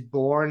who is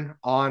born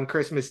on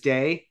Christmas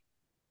Day,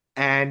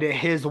 and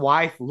his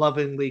wife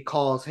lovingly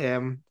calls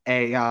him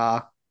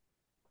a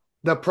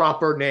the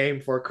proper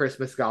name for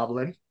Christmas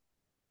Goblin.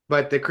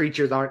 But the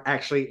creatures aren't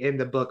actually in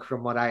the book,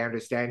 from what I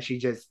understand. She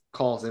just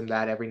calls him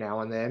that every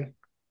now and then.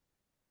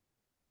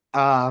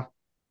 Uh,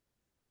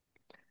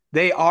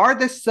 They are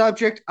the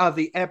subject of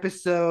the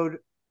episode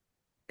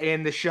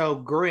in the show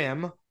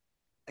Grimm,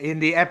 in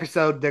the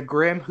episode The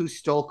Grimm Who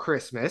Stole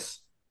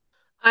Christmas.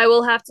 I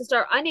will have to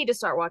start. I need to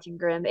start watching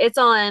Grimm. It's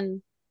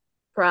on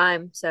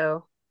Prime,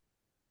 so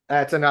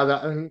That's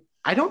another.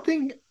 I don't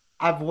think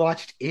I've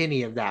watched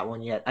any of that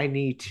one yet. I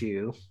need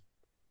to.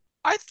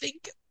 I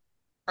think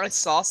I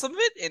saw some of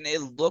it and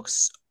it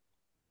looks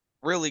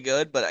really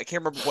good, but I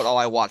can't remember what all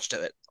I watched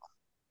of it.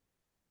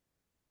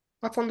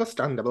 That's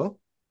understandable.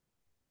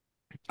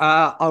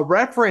 A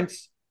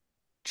reference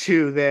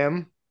to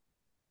them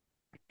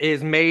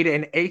is made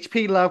in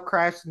H.P.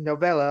 Lovecraft's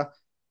novella,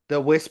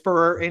 The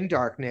Whisperer in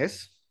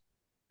Darkness.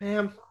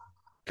 Ma'am,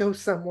 go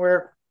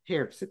somewhere.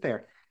 Here, sit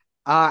there.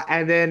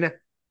 And then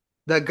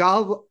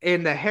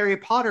in the Harry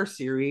Potter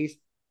series,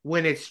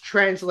 when it's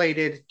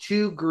translated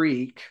to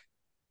Greek,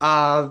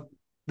 uh,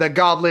 the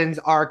goblins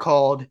are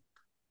called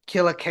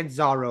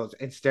Kallikantzaros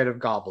instead of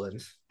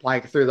goblins,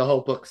 like through the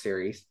whole book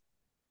series.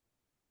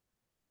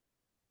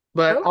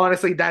 But okay.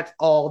 honestly, that's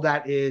all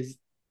that is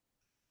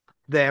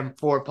them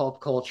for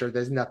pulp culture.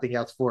 There's nothing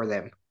else for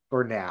them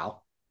for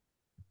now.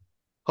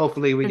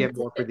 Hopefully, we get Unt-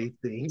 more for these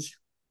things.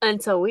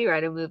 until we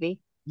write a movie.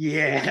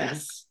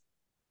 Yes.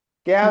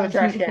 Get out of the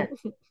trash can.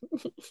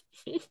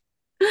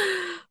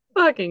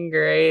 Fucking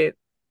great.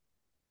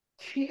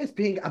 She is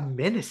being a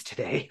menace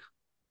today.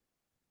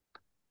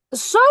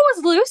 So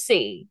was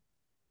Lucy.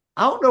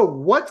 I don't know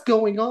what's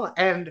going on.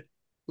 And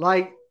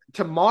like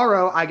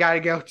tomorrow, I gotta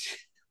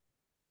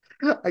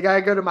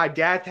go to my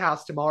dad's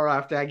house tomorrow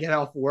after I get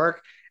off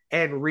work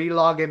and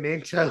relog him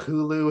into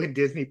Hulu and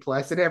Disney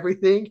Plus and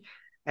everything.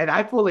 And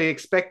I fully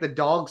expect the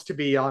dogs to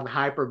be on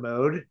hyper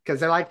mode because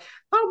they're like,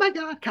 "Oh my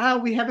god,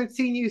 Kyle, we haven't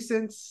seen you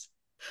since."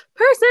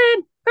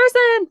 Person.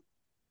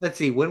 Let's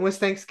see, when was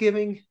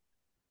Thanksgiving?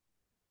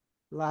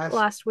 Last,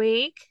 Last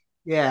week.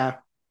 yeah.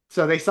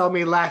 So they saw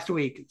me last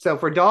week. So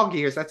for dog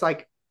years, that's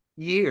like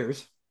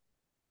years,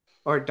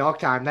 or dog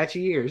time, that's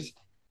years.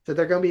 So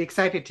they're gonna be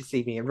excited to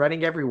see me and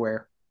running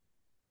everywhere.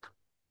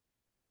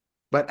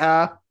 But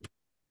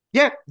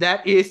yeah,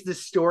 that is the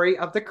story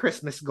of the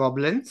Christmas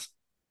goblins.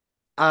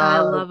 I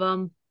Uh, love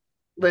them.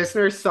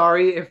 Listeners,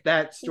 sorry if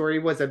that story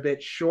was a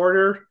bit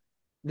shorter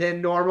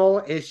than normal.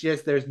 It's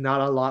just there's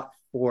not a lot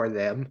for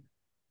them.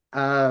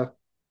 Uh,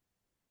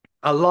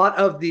 a lot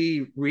of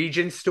the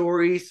region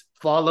stories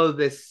follow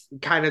this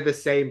kind of the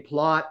same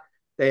plot.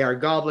 They are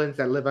goblins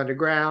that live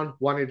underground,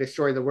 want to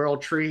destroy the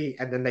world tree,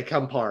 and then they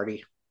come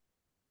party.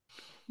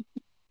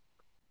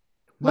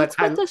 But What's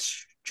with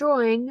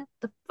destroying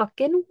the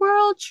fucking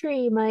world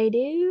tree, my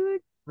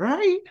dude?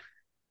 right?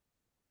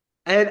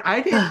 And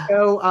I didn't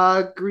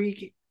know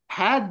Greek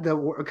had the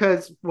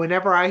because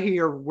whenever I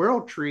hear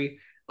world tree,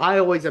 I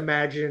always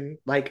imagine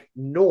like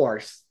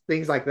Norse,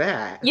 things like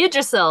that.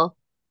 Yggdrasil.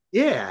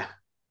 Yeah.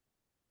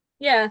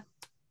 Yeah.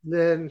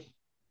 Then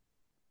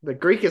the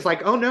Greek is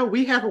like, oh no,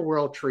 we have a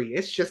world tree.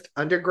 It's just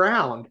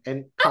underground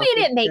and I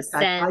mean, it constantly makes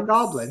attacked by sense.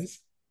 goblins.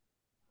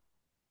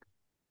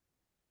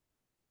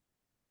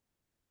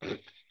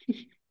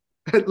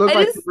 It looked I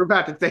like you just were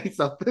about to say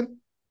something.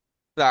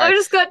 I Sorry.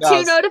 just got No,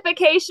 two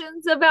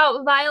notifications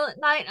about Violent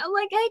Night. I'm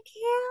like, I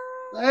can't.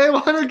 I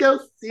want to go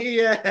see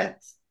it.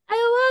 I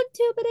want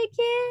to, but I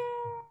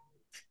can't.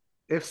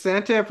 If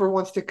Santa ever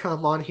wants to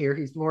come on here,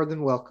 he's more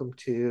than welcome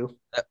to.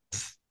 uh,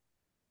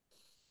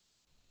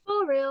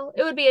 For real.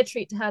 It would be a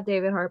treat to have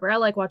David Harbour. I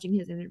like watching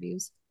his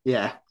interviews.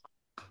 Yeah.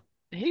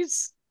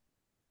 he's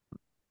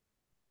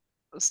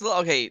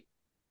okay.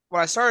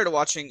 When I started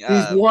watching,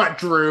 He's what,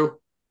 Drew?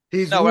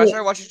 He's no, when I what?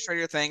 started watching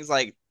Stranger Things,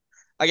 like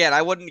again,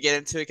 I wouldn't get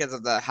into it because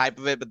of the hype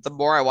of it, but the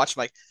more I watch,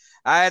 I'm like,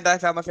 and I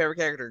found my favorite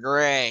character.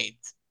 Great.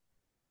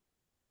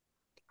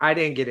 I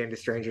didn't get into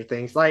Stranger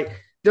Things. Like,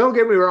 don't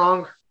get me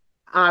wrong.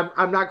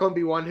 I'm not going to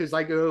be one who's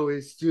like, oh,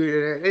 it's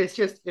student. It's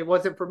just it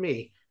wasn't for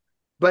me.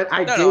 But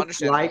I No, no, did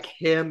understandable. like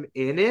him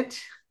in it.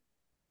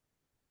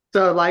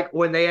 So like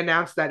when they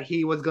announced that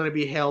he was going to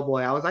be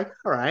Hellboy, I was like,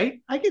 all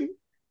right, I can.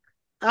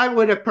 I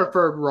would have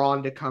preferred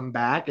Ron to come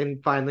back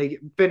and finally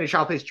finish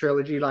off his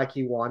trilogy like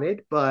he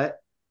wanted, but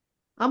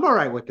I'm all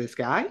right with this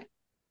guy.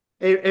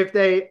 If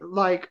they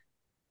like,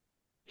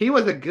 he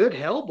was a good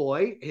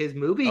Hellboy. His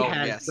movie Oh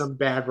had yes, some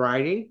bad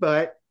writing,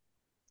 but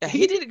yeah, he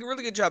he, did a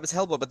really good job as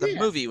Hellboy, but the yeah.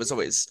 movie was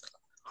always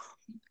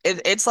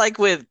it's like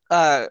with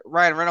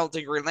Ryan Reynolds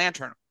and Green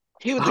Lantern.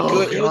 He was a Oh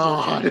good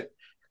God,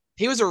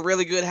 he was a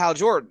really good Hal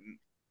Jordan.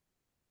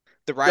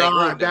 The writing God,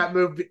 ruined that him.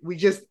 movie.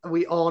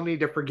 We all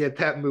need to forget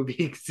that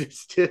movie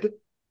existed.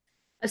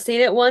 I've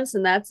seen it once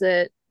and that's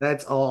it.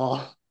 That's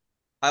all.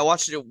 I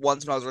watched it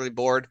once when I was really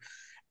bored,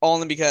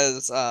 only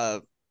because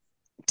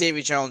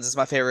Davy Jones is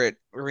my favorite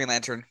Green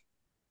Lantern.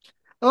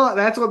 Oh,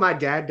 that's what my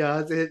dad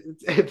does.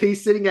 If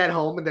he's sitting at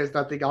home and there's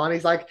nothing on,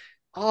 he's like,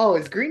 "Oh,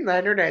 is Green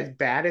Lantern as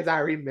bad as I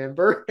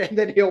remember?" And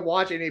then he'll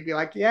watch it and he'd be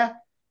like, "Yeah,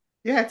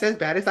 yeah, it's as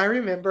bad as I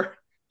remember."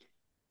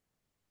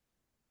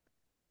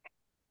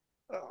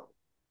 Oh.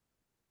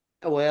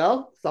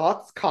 Well,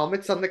 thoughts,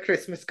 comments on the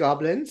Christmas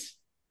goblins?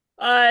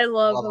 I I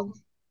love love them.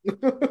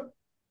 him.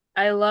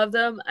 I love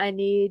them. I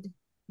need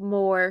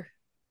more.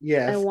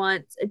 I Yes,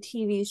 want a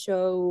TV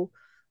show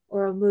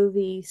or a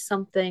movie,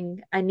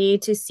 something. I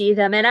need to see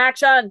them in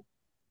action.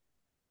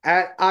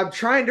 I'm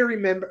trying to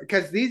remember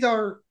because these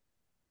are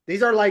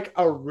like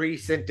a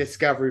recent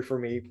discovery for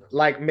me,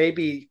 like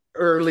maybe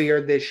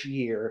earlier this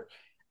year.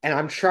 And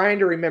I'm trying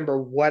to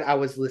remember what I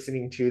was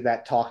listening to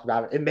that talked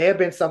about it. It may have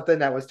been something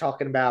that was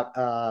talking about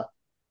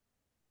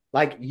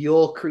like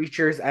Yule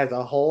creatures as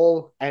a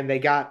whole, and they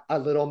got a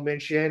little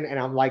mention, and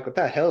I'm like, what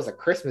the hell is a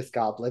Christmas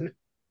goblin?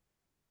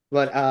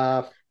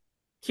 But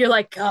You're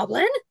like,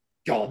 Goblin?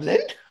 goblin?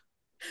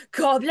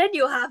 Goblin,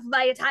 you have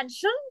my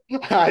attention?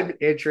 I'm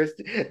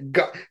interested.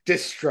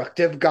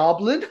 Destructive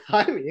goblin?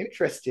 I'm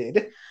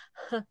interested.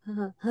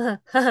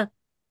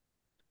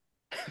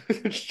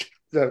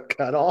 So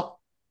cut off.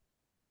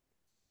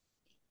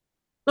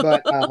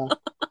 But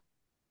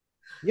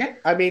yeah,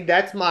 I mean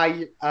that's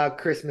my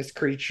Christmas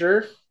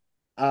creature.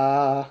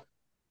 Uh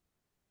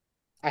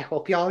I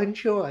hope y'all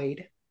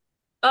enjoyed.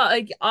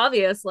 Like,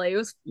 obviously, it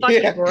was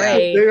fucking Yeah, Yeah.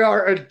 great. they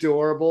are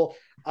adorable.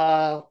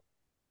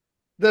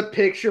 The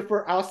picture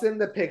for I'll send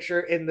the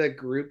picture in the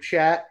group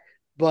chat,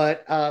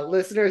 but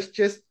listeners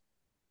just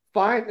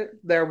find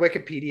their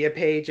Wikipedia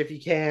page if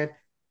you can.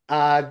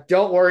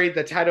 Don't worry,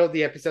 the title of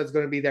the episode is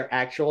going to be their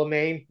actual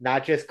name,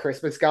 not just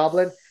Christmas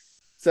Goblin.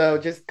 So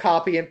just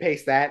copy and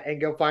paste that and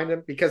go find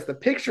them because the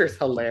picture is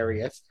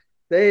hilarious.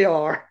 They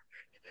are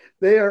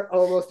they are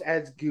almost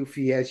as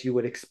goofy as you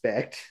would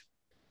expect.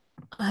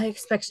 I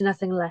expect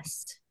nothing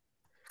less.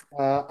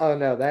 Oh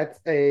no, that's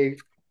a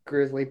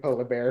grizzly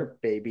polar bear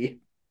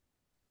baby.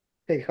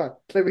 Hang on,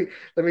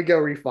 let me go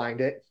refind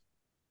it.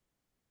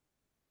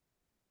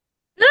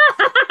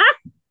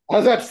 I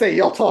was about to say,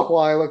 y'all talk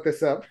while I look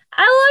this up.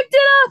 I looked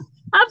it up.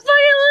 I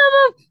fucking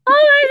love them.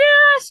 Oh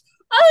my gosh.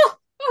 Oh.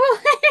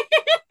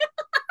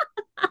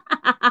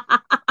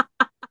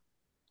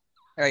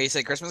 All right, you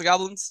said Christmas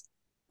goblins?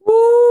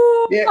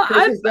 Ooh, Yeah,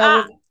 Christmas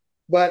Goblin.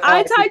 But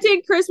I typed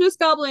in Christmas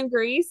Goblin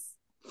Grease.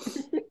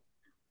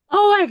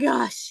 Oh my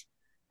gosh.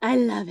 I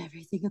love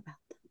everything about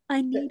them.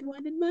 I need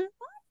one in my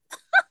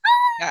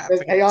Yeah,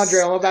 hey freaking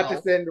Andre, I'm about to smell.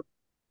 send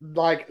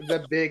like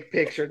the big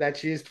picture that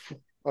she's.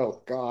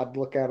 Oh God,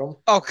 look at them.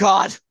 Oh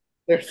God.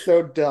 They're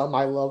so dumb.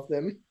 I love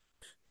them.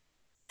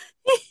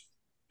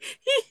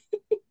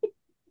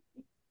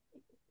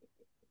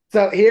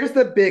 So here's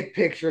the big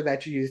picture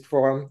that you used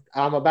for them.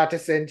 I'm about to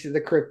send to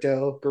the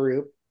crypto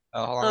group.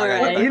 Oh, hold on, All I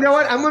gotta get right. back You on know the what?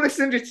 phone I'm then. going to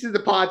send it to the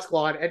pod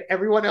squad, and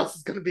everyone else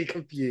is going to be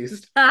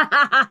confused. All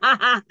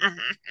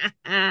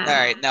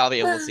right, now I'll be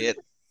able to see it.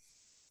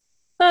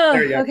 There Oh,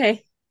 you go.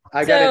 okay.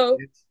 I got it. So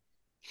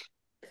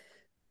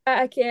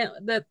I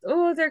can't. That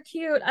oh, they're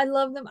cute. I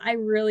love them. I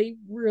really,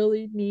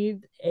 really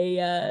need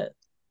a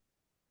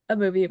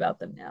movie about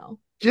them now.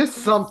 Just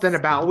something Just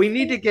about we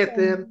need to get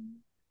them something.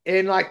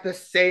 in like the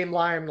same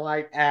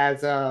limelight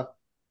as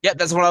Yep,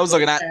 that's what I was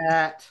looking at.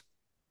 at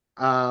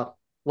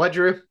what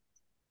Drew?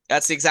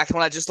 That's the exact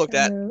one I just looked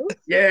at. Hello,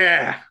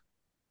 Yeah.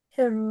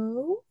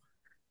 hello.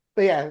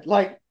 But yeah,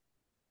 like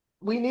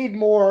we need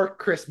more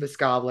Christmas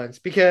goblins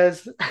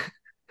because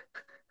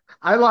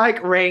I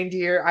like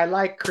reindeer, I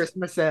like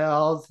Christmas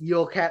elves,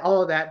 Yule Cat,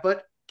 all of that,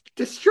 but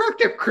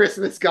destructive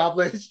Christmas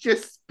goblins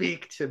just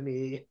speak to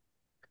me.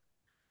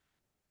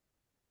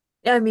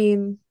 I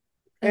mean,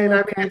 I And I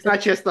love mean, it's Krampus.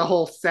 not just the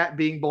whole set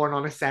being born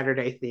on a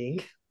Saturday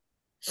thing.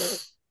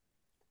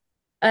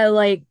 I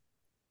like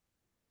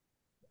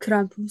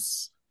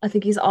Krampus. I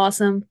think he's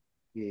awesome.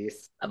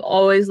 Yes. I've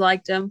always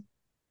liked him.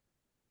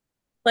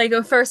 Like,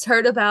 when I first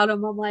heard about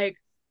him, I'm like,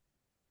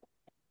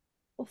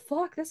 well,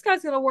 fuck, this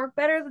guy's gonna work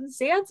better than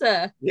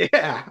Santa.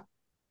 Yeah.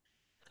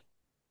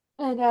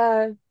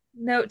 And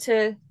note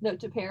to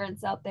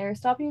parents out there,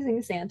 stop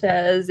using Santa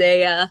as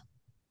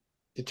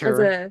Deterrent.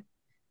 a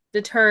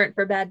deterrent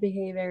for bad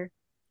behavior.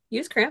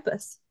 Use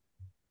Krampus.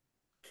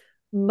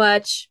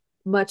 Much,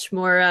 much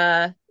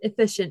more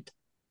efficient.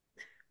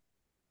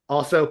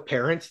 Also,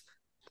 parents,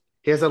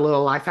 here's a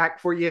little life hack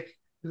for you.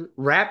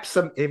 Wrap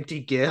some empty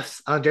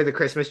gifts under the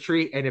Christmas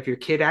tree, and if your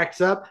kid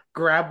acts up,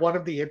 grab one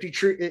of the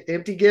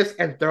empty gifts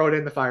and throw it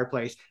in the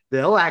fireplace.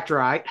 They'll act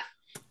right.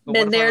 But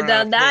what Been if I there, run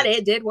out of done that. kids?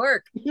 It did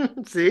work.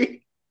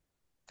 See?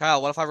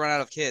 Kyle, what if I run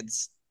out of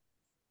kids?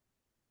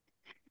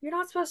 You're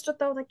not supposed to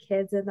throw the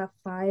kids in the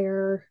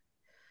fire.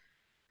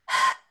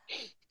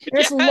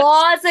 There's Yes,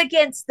 laws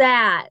against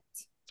that.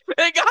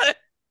 I got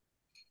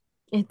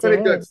It Very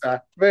good did.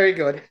 stuff. Very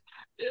good.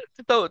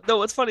 it.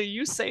 No, it's funny.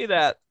 You say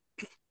that.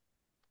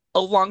 A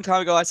long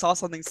time ago, I saw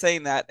something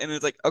saying that, and it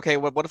was like, okay,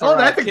 what if I Oh,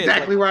 run out that's of kids? Like,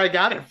 exactly where I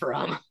got it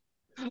from.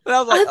 and I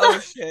was like, I oh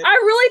thought shit. I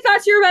really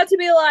thought you were about to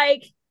be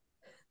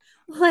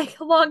like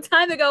a long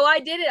time ago. I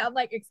did it. I'm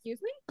like, excuse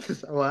me,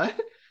 What?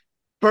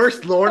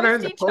 First Lorna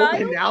and the toasty Pope,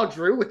 child, and now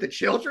Drew with the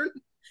children?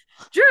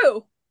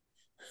 Drew,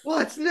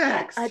 What's a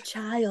next?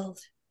 child.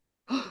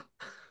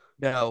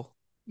 No,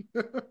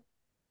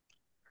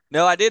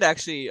 no, I did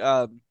actually.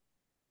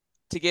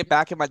 To get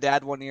back at my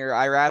dad one year,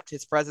 I wrapped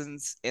his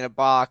presents in a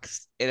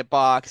box, in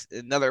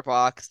another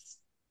box.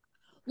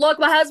 Look,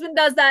 my husband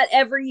does that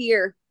every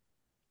year,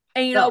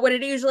 and you know Oh, what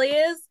it usually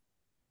is?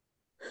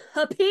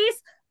 A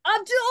piece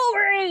of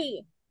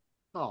jewelry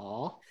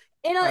aw.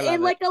 I in love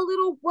it. like a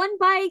little 1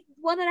 by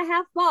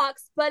 1.5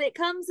 box, but it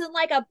comes in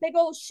like a big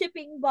old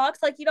shipping box.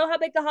 Like, you know how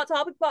big the Hot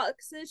Topic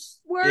boxes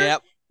were?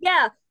 Yep.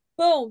 Yeah.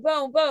 Boom,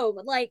 boom, boom.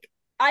 Like,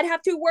 I'd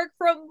have to work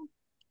from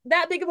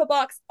that big of a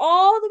box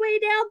all the way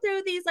down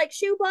through these like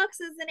shoe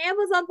boxes and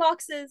Amazon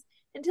boxes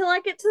until I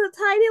get to the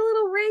tiny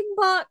little ring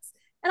box.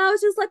 And I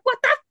was just like, what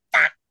the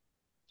fuck?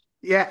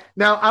 Yeah.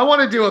 Now I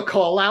want to do a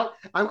call out.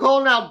 I'm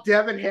calling out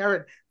Devin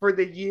Herron for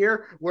the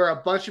year where a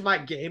bunch of my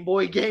Game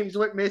Boy games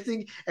went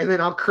missing. And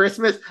then on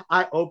Christmas,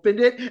 I opened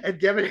it and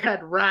Devin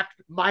had wrapped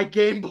my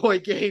Game Boy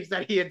games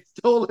that he had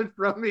stolen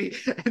from me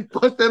and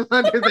put them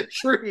under the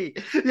tree.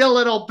 You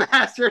little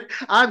bastard.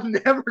 I'm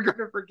never going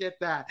to forget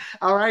that.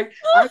 All right.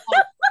 I lost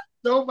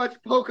so much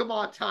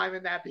Pokemon time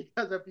in that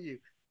because of you.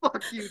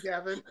 Fuck you,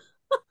 Devin.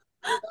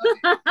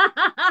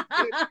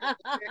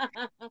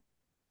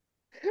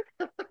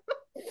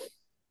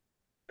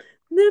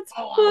 That's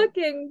Oh,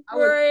 fucking I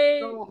was great.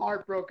 so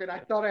heartbroken. I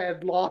thought I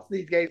had lost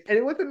these games. And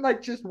it wasn't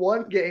like just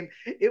one game,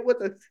 it was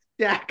a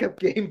stack of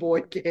Game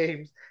Boy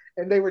games,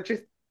 and they were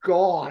just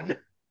gone.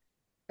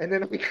 And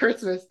then on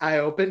Christmas, I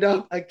opened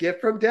up a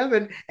gift from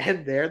Devin,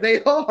 and there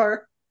they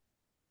are.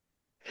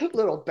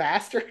 Little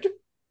bastard.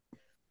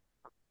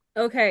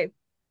 Okay.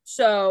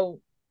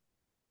 So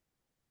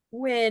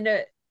when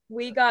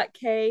we got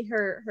Kay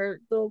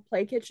her little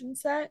play kitchen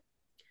set,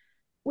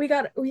 we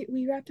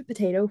wrapped a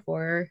potato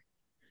for her.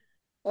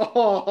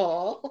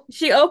 Oh,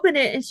 She opened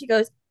it and she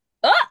goes,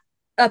 "Oh,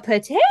 a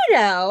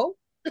potato!"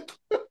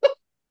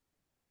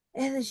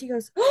 And then she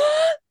goes,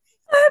 "Oh,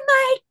 for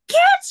my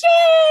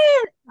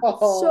kitchen!" So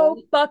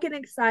oh, fucking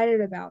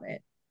excited about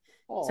it.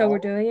 So we're oh.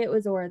 doing it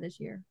with Zora this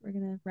year. We're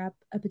gonna wrap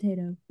a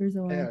potato for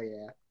Zora. Hell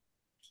yeah.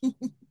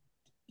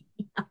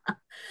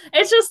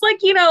 It's just like,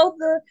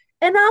 the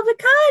an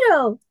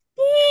avocado.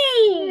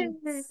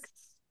 Thanks.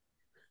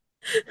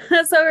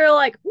 So we were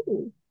like,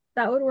 ooh,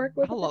 that would work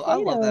with a I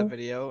love that potato.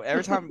 video.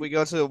 Every time we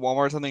go to Walmart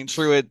or something,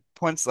 True it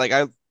points like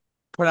I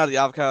point out the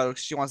avocado.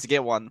 She wants to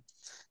get one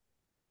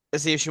to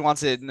see if she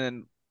wants it, and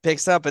then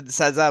picks up and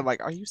says that. I'm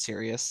like, are you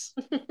serious?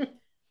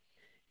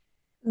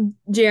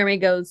 Jeremy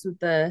goes with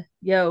the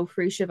yo,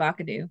 free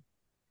Shavakadu.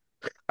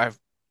 I've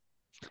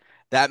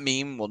that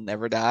meme will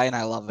never die, and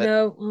I love it.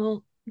 No,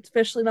 well,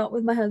 especially not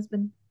with my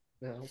husband.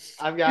 No,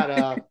 I got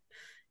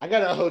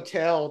a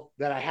hotel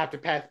that I have to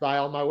pass by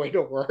on my way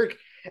to work,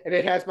 and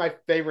it has my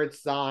favorite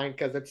sign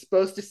because it's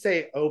supposed to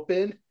say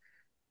open,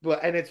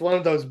 but and it's one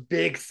of those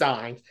big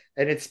signs,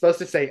 and it's supposed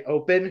to say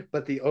open,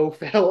 but the O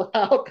fell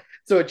out,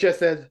 so it just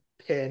says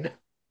pin.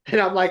 And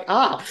I'm like,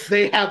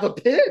 they have a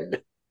pin.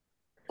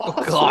 Oh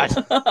Awesome. God.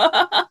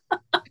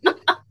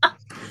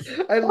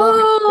 I love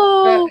it.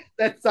 That Oh,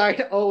 that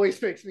sign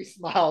always makes me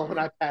smile when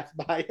I pass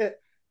by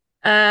it.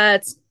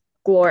 it's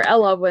glory. I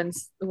love when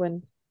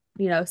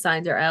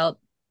signs are out.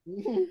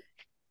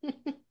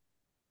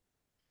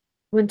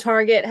 When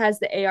Target has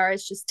the AR,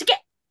 it's just ticket,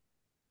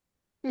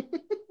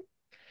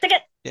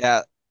 ticket,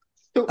 Yeah.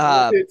 when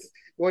Uh, it's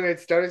when it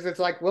starts, it's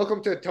like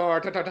welcome to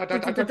Target.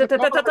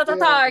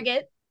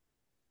 Target.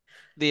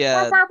 the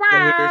Wow, uh wow, the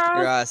Hooters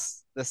near wow.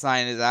 us, the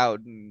sign is out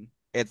and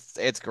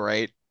it's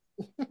great.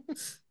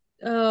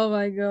 Oh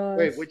my gosh.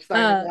 Wait, which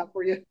sign is out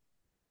for you?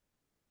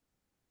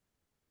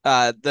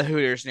 The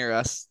Hooters near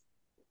us.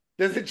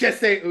 Does it just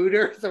say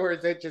Ooters or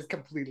is it just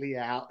completely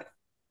out?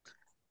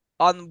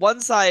 On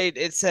one side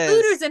it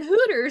Hooters says and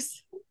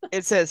Hooters.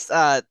 it says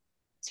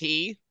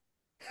T.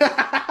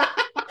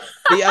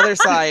 The other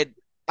side,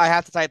 I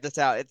have to type this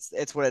out.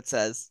 It's what it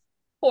says.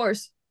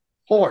 Horse.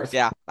 Horse.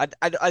 Yeah,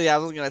 yeah, I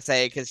was gonna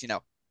say because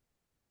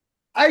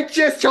I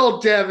just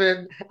told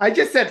Devin. I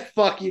just said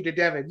fuck you to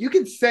Devin. You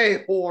can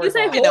say You whores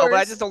say on. I know, but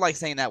I just horse. don't like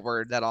saying that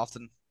word that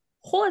often.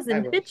 Whores I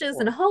and wish bitches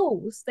and horse.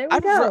 hoes. There we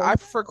go. I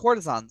prefer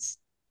courtesans.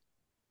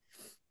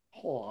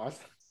 Horse.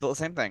 Still the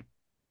same thing.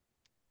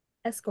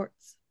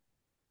 Escorts.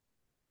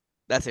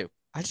 That too.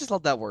 I just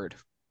love that word.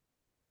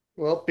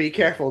 Well, be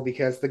careful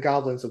because the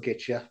goblins will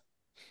get you.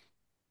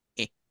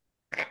 Eh.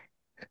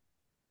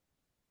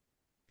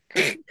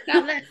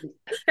 Goblins.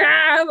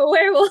 I'm a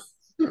werewolf.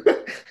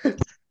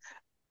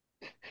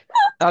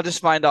 I'll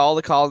just find all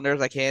the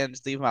colanders I can and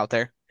just leave them out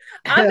there.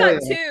 I've Hell got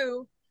yeah.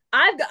 two.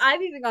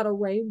 I've even got a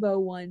rainbow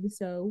one,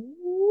 so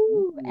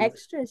Ooh.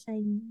 extra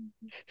shiny.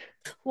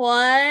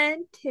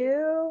 One,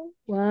 two,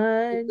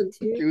 one,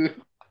 two,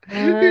 Dude.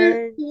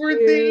 one, Poor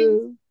things.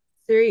 two,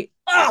 three.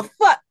 Oh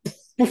fuck!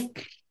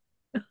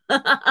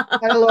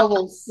 I love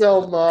them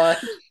so much.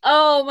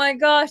 Oh my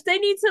gosh, they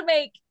need to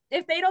make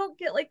if they don't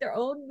get like their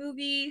own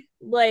movie,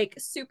 like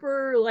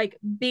super like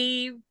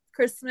B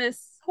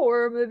Christmas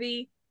horror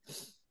movie,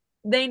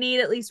 they need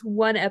at least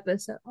one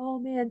episode. Oh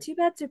man, too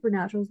bad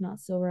Supernatural's not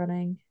still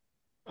running.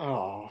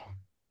 Oh.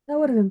 That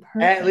would have been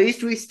At perfect.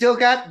 least we still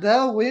got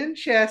the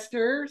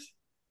Winchesters.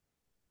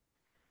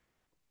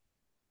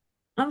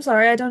 I'm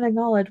sorry, I don't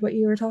acknowledge what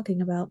you were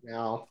talking about.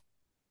 No,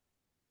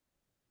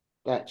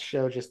 that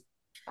show just.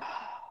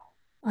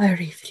 I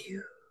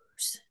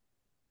refuse.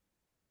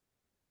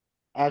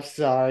 I'm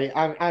sorry.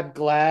 I'm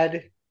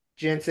glad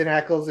Jensen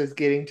Ackles is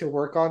getting to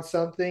work on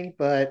something,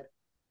 but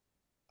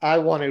I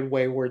wanted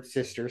Wayward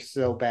Sisters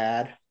so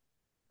bad.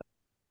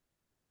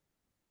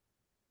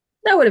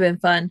 That would have been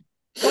fun.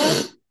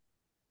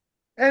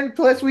 And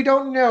plus, we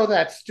don't know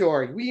that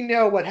story. We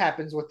know what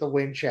happens with the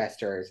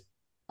Winchesters.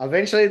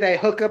 Eventually, they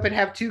hook up and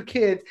have two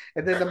kids,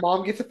 and then the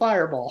mom gets a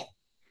fireball.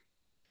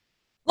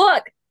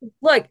 Look,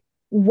 look,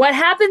 what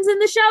happens in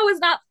the show is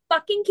not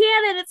fucking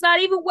canon. It's not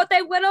even what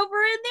they went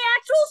over in the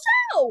actual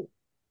show.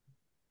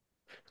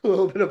 A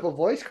little bit of a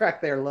voice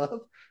crack there,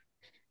 love.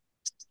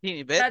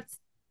 Teeny bit.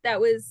 That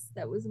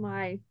was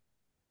my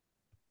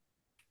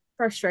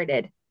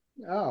frustrated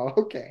Oh,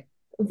 okay.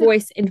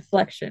 voice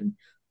inflection.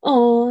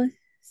 Oh,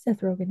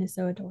 Seth Rogen is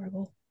so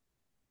adorable.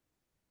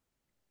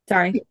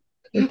 Sorry,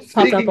 it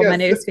popped up Speaking on my of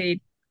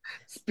newsfeed.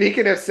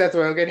 speaking of Seth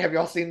Rogen, have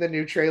y'all seen the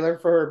new trailer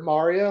for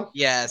Mario?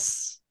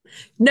 Yes.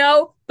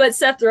 No, but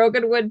Seth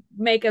Rogen would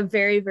make a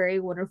very, very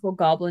wonderful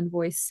goblin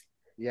voice.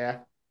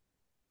 Yeah.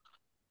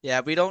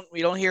 Yeah, we don't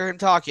hear him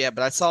talk yet,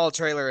 but I saw a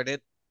trailer and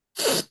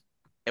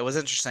it was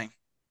interesting.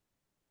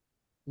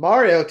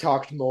 Mario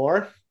talked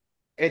more.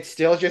 It's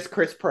still just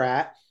Chris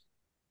Pratt.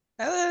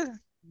 Uh,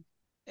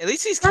 at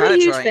least he's Not a kind of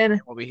huge trying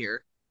fan. what we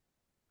hear.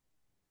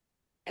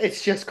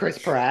 It's just Chris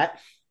Pratt.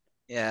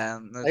 Yeah,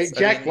 that's Like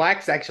I Jack mean,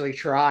 Black's actually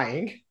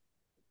trying.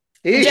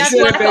 He Jack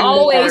should have Black been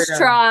always Mario.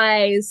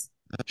 tries.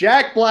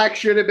 Jack Black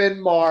should have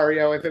been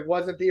Mario if it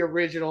wasn't the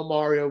original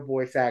Mario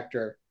voice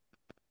actor.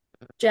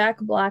 Jack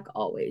Black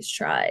always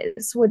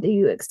tries. What do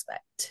you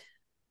expect?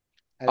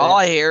 And all then,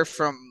 I hear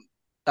from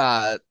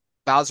uh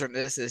Bowser in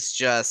this is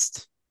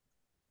just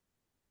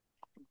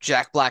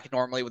Jack Black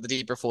normally with a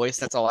deeper voice.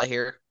 That's all I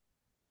hear.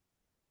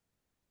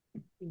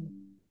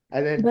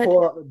 and then But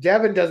poor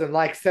Devin doesn't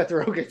like Seth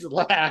Rogen's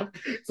laugh,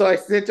 so I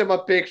sent him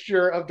a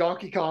picture of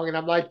Donkey Kong, and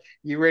I'm like,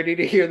 "You ready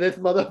to hear this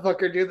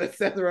motherfucker do the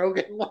Seth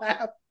Rogen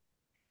laugh?"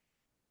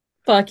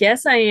 fuck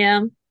yes, I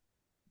am.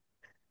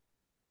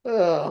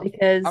 Oh, I'm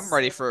Because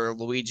ready for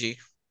Luigi.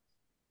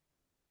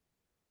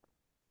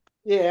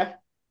 yeah.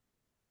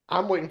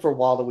 I'm waiting for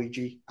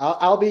Waluigi.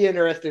 I'll be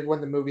interested when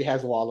the movie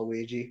has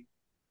Waluigi.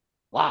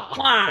 Wow,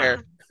 wah,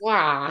 Fair.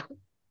 wow.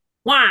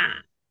 wah.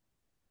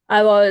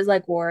 I've always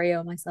liked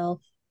Wario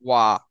myself.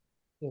 Wah.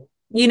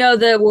 You know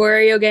the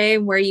Wario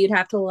game where you'd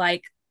have to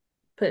like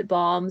put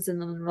bombs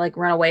and then like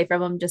run away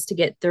from them just to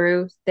get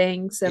through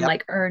things and Yep.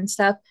 like earn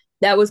stuff.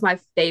 That was my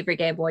favorite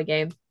Game Boy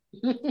game.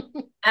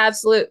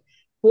 Absolute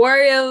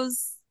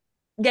Wario's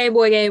Game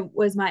Boy game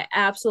was my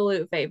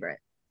absolute favorite.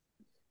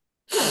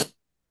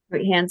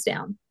 Right, hands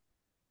down.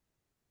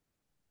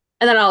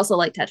 And then I also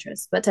like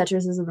Tetris, but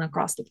Tetris is an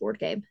across the board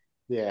game.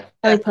 Yeah.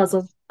 I like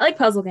puzzle. I like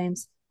puzzle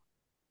games.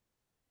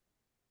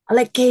 I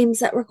like games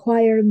that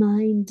require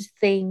mind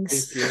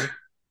things. Thinking.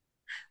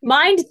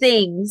 Mind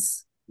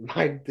things.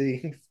 Mind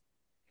things.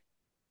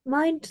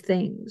 Mind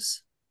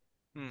things.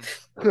 Hmm.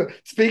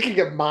 Speaking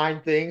of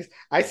mind things,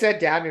 I sat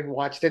down and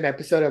watched an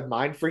episode of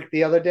Mind Freak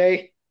the other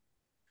day.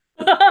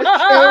 That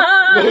show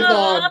was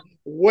on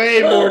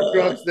way more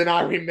drugs than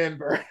I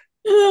remember.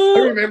 I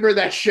remember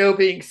that show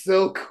being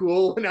so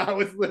cool when I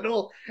was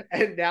little,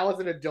 and now as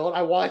an adult,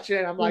 I watch it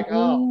and I'm like,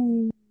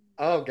 oh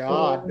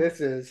God,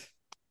 this is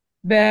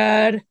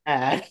Bad,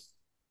 bad.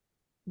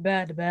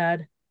 bad,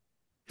 bad.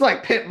 It's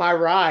like Pimp My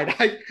Ride.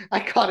 I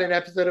caught an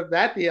episode of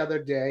that the other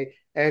day,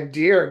 and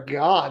dear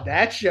God,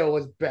 that show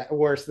was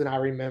worse than I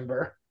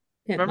remember.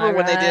 Hit Remember my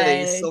when they did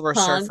a ride, Silver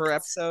Surfer punked.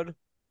 episode?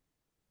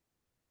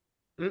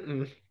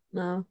 Mm-mm.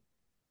 No.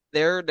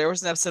 There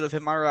was an episode of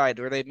Hit My Ride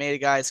where they made a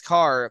guy's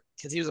car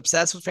because he was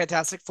obsessed with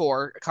Fantastic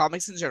Four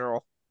comics in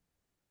general,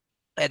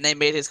 and they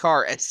made his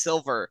car as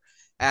silver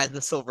as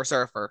the Silver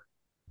Surfer.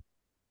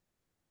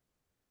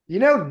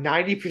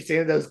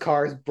 90% of those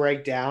cars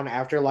break down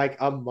after like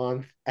a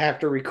month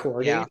after Yeah,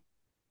 recording.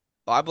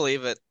 well, I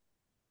believe it.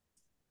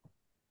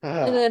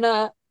 And Uh, then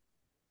ow,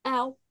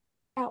 ow,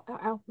 ow,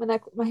 ow.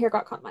 My hair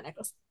got caught in my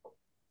necklace.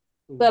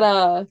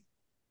 But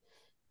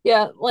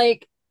yeah,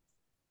 like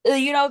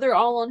they're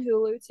all on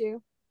Hulu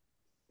too.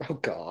 oh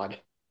God,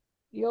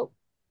 Yep,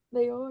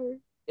 they are. And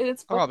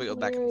it's I'll fucking probably go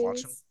back and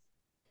watch them. hilarious.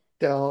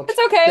 don't It's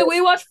okay.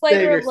 We watched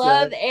save Flavor of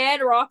Love yourself.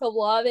 and Rock of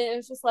Love, and it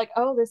was just like,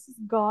 oh, this is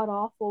god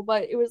awful.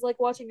 But it was like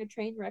watching a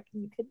train wreck,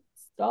 and you couldn't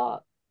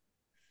stop.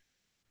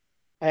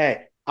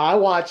 Hey, I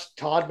watched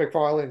Todd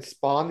McFarlane's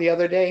Spawn the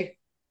other day.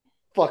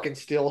 Fucking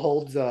still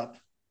holds up.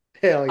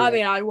 Hell I yeah,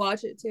 mean, I'd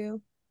watch it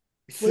too.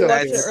 We so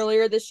watched it good. That's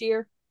earlier this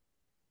year.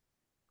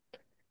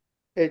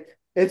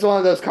 It's one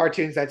of those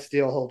cartoons that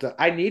still holds up.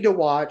 I need to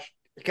watch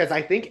because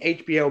I think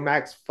HBO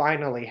Max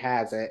finally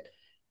has it.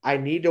 I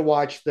need to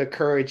watch the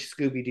Courage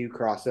Scooby Doo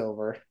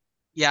crossover.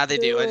 yeah, they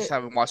do. Do I just it.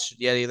 haven't watched it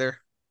yet either.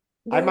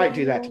 I Do it. might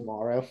do You that won't.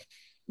 tomorrow.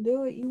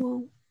 Do it. You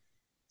won't.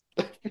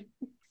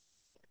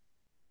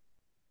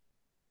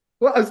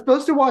 Well, I'm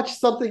supposed to watch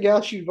something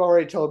else you've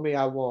already told me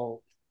I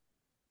won't.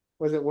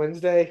 Was it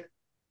Wednesday?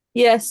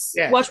 Yes.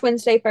 Yeah. Watch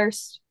Wednesday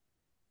first.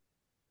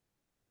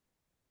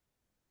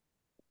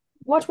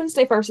 Watch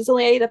Wednesday first. It's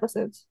only 8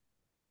 episodes.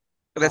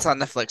 That's on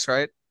Netflix,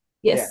 right?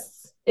 Yeah.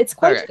 Yes. It's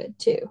quite Okay. good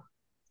too. Look,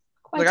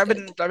 Quite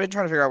good. I've been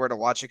trying to figure out where to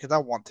watch it because I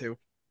want to.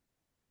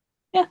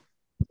 Yeah.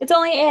 It's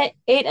only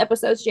eight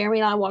episodes. Jeremy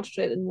and I watched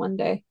it in one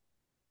day.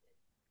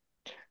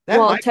 That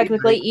Well, might be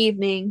technically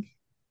evening.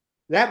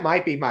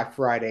 my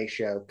Friday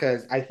show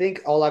because I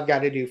think all I've got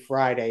to do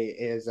Friday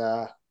is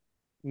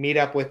meet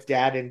up with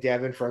Dad and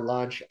Devin for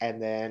lunch,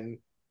 and then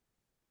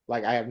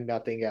like I have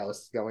nothing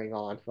else going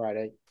on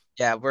Friday.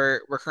 Yeah,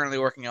 we're currently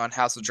working on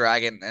House of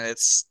Dragon, and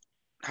it's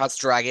House of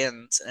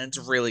Dragons, and it's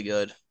really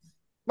good.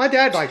 My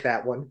dad liked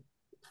that one.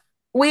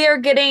 We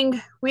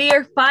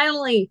are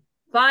finally,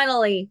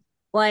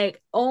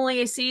 like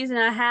only a season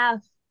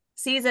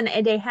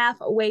and a half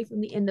away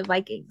from the end of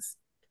Vikings.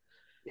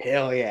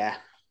 Hell yeah.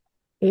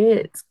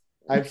 It's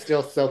I'm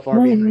still so far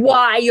behind.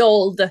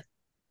 wild.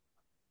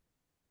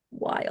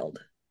 Wild.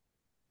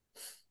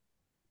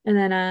 And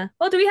then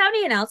well, do we have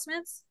any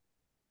announcements?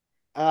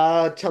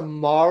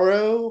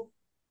 Tomorrow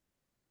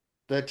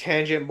the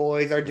Tangent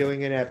Boys are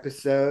doing an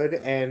episode,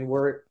 and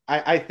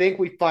I think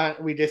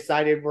we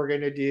decided we're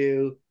gonna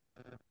do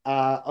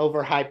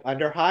overhype,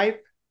 underhype.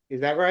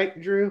 Is that right,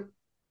 Drew?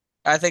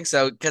 I think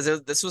so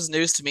because this was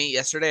news to me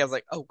yesterday. I was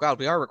like, oh God,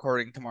 we are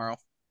recording tomorrow.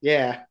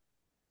 Yeah.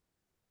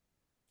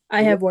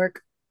 I have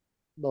work.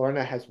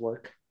 Lorna has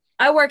work.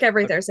 I work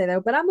every Thursday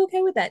though, but I'm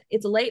okay with that.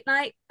 It's a late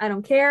night. I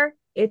don't care.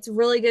 It's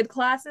really good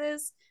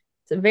classes.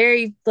 It's a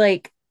very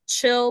like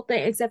chill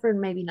thing, except for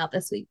maybe not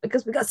this week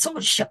because we got so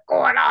much shit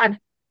going on.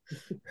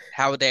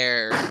 How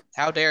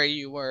dare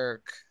you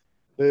work?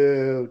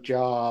 Boo,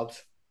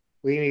 jobs.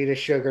 We need a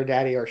sugar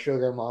daddy or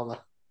sugar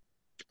mama.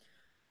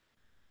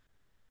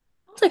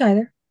 I'll take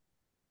either.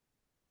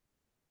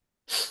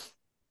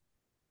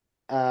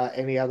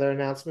 Any other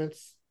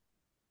announcements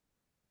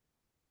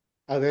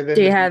other Do than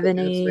the you big have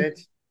any announcement?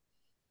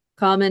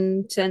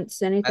 common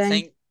sense I anything?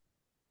 think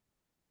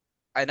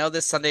I know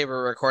this Sunday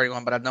we're recording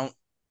one, but I'm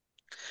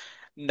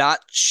not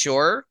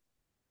sure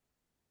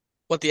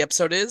what the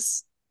episode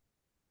is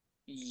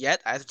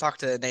yet. I have to talk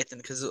to Nathan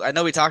because I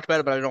know we talked about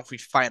it, but I don't know if we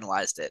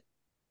finalized it.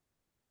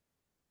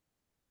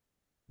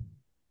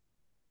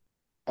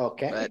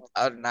 Okay. But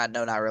other than that,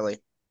 no, not really.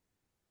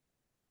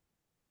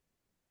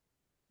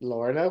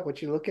 Lorna,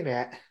 what you looking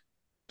at?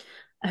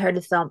 I heard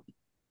a thump.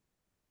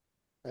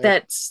 Uh,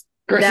 That's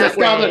Christmas that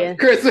Goblin, way.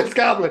 Christmas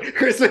Goblin,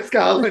 Christmas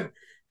Goblin.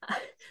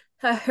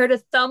 I heard a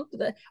thump.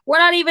 We're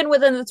not even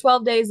within the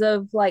 12 days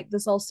of like the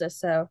solstice,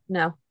 so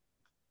no.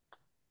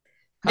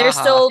 They're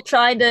Haha. still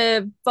trying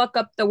to fuck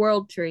up the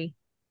world tree.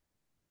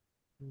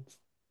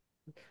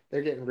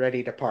 They're getting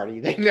ready to party.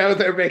 They know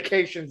their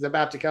vacation's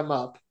about to come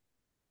up.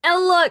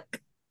 And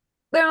look,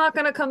 They're not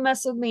gonna come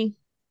mess with me.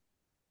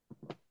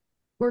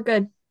 We're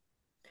good.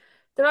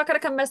 They're not gonna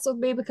come mess with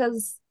me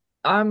because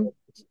I'm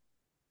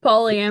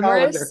polyamorous.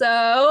 Calendar.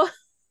 So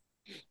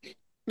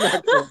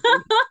Not crazy.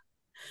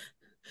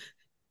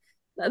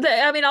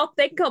 I mean,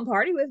 they can come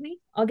party with me.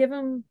 I'll give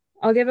them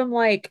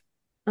like,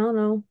 I don't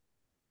know,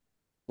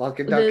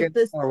 Lunkin' the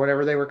Dunkins or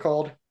whatever they were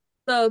called.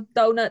 the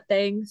donut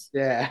things.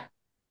 Yeah.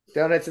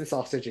 Donuts and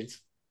sausages.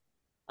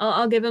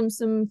 I'll give them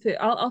some food.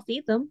 I'll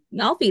feed them.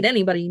 I'll feed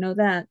anybody. You know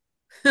that.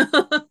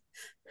 I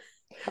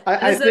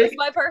That is think,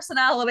 my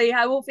personality.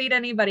 I will feed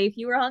anybody. If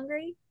you are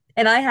hungry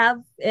and I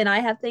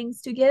have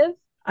things to give,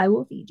 I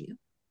will feed you.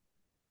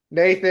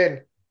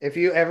 Nathan, if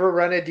you ever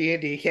run a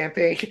D&D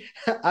campaign,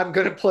 I'm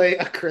going to play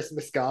a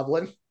Christmas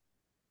goblin.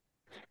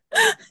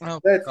 Oh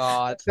That's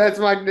God. that's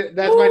my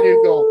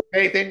new goal.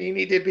 Nathan, you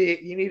need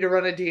to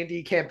run a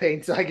D&D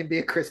campaign so I can be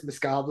a Christmas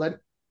goblin.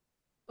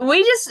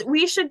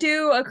 We should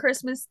do a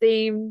Christmas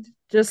themed,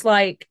 just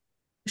like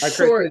A Christmas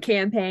short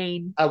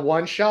campaign. a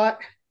one shot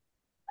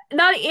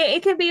Not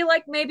it could be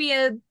like maybe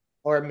a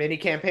or a mini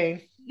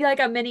campaign. like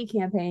a mini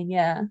campaign.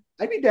 Yeah,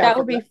 I'd be down that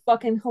for would that. be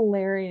fucking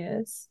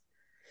hilarious.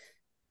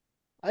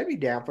 I'd be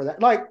down for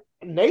that. Like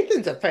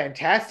Nathan's a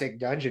fantastic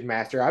dungeon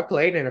master. I've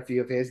played in a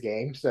few of his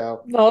games,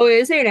 so Oh,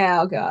 is he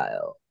now,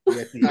 Kyle?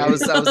 yes, he is. I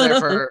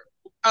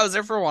was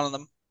there for one of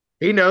them.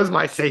 He knows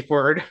my safe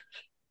word.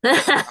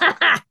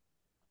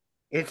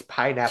 It's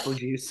pineapple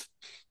juice.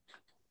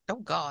 Oh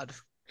God.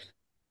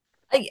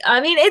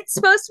 I mean, it's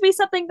supposed to be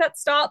something that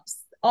stops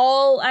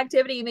all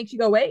activity and makes you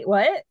go, wait,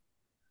 what?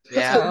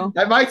 Yeah. So,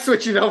 I might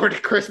switch it over to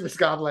Christmas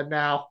Goblin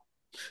now.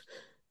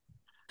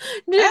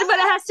 but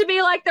it has to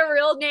be like the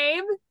real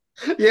name.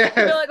 You'd be Yes.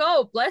 like,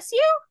 oh, bless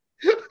you,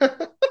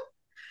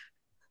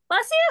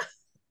 bless you.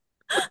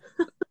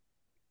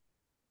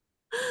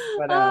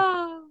 But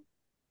Oh,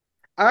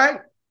 all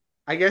right.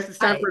 I guess it's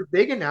time I for a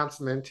big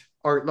announcement.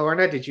 Or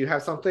Lorna, did you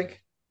have something?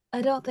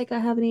 I don't think I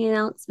have any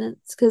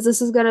announcements because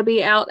this is gonna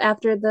be out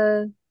after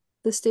the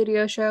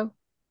studio show.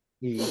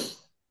 Yeah.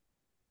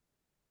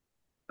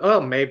 Oh,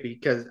 maybe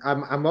because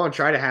I'm gonna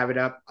try to have it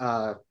up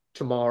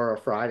tomorrow or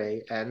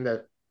Friday, and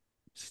the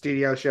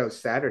studio show's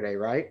Saturday,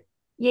 right?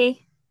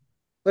 Yay.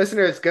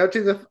 Listeners, go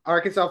to the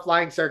Arkansas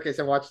Flying Circus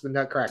and watch the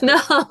Nutcracker.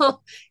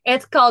 No,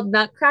 it's called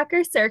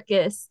Nutcracker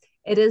Circus.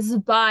 It is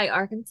by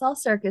Arkansas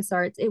Circus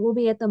Arts. It will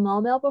be at the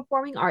Maumelle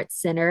Performing Arts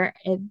Center.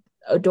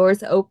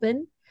 Doors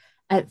open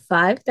at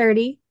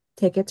 5:30.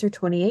 Tickets are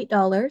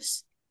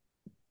 $28.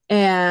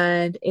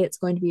 And it's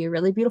going to be a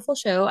really beautiful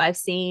show. I've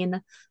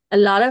seen a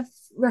lot of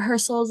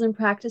rehearsals and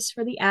practice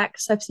for the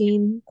acts. I've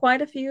seen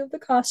quite a few of the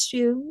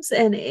costumes,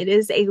 and it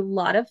is a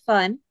lot of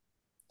fun.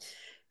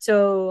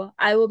 So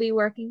I will be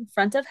working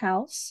front of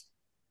house.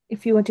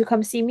 If you want to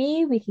come see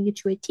me, we can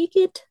get you a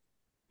ticket.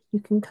 You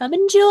can come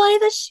enjoy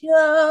the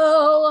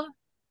show.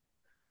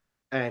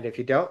 And if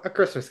you don't, a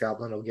Christmas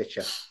Goblin will get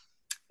you. Oh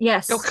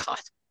Yes. God.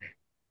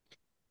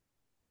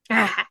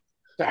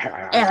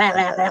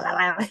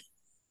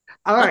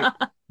 All right,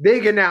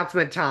 big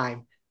announcement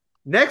time.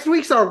 Next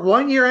week's our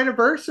 1 year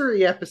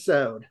anniversary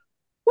episode.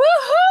 Woohoo,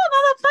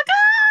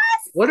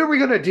 motherfuckers! What are we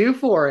gonna do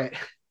for it?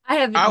 I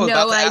have I was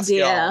about no to ask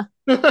y'all.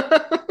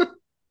 idea.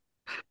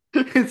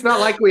 It's not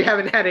like we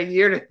haven't had a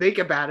year to think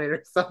about it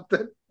or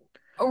something.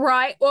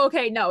 Right. Well,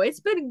 okay, no, it's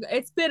been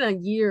a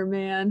year,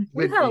 man.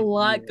 We've Been had a a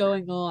lot year.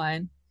 going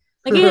on.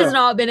 Like it has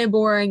not been a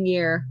boring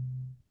year.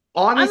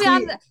 I mean,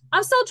 Honestly,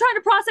 I'm still trying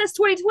to process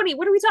 2020.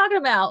 What are we talking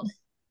about?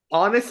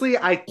 honestly,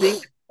 I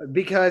think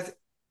because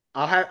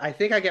I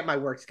think I get my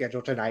work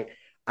schedule tonight.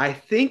 I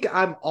think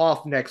I'm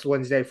off next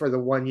Wednesday for the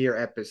 1 year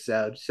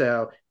episode.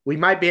 So we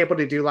might be able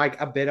to do like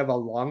a bit of a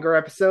longer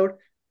episode.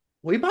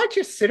 We might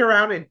just sit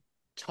around and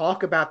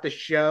talk about the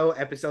show,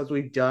 episodes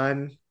we've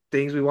done,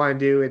 things we want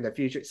to do in the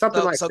future,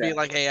 something like So be that.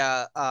 like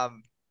a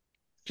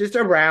Just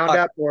a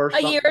roundup or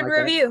A year something in like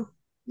that. review.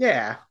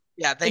 Yeah.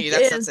 yeah, thank you. The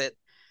That's it.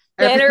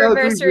 Episodes we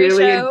anniversary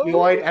really show.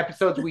 enjoyed,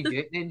 episodes we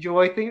didn't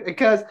enjoy, things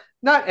because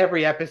not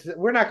every episode,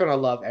 we're not going to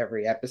love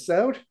every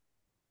episode. It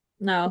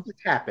No. just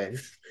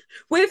happens.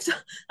 We've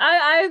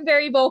I'm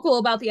very vocal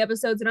about the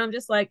episodes and I'm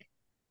just like,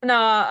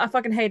 nah, I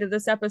fucking hated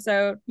this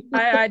episode.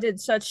 I did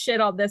such shit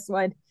on this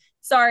one.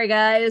 Sorry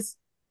guys.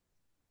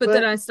 But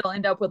then But I still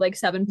end up with like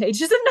 7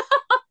 pages of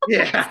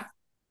yeah.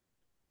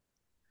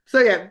 So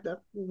yeah,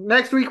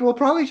 next week we'll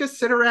probably just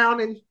sit around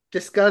and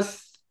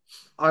discuss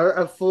our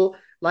a full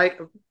like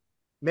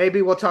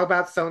maybe we'll talk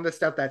about some of the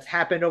stuff that's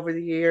happened over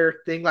the year,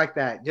 thing like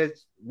that.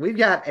 Just we've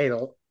got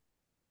a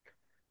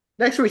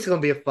next week's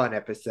gonna be a fun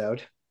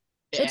episode.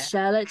 It Yeah.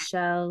 shall, it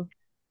shall.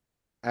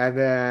 And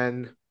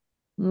then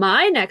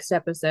My next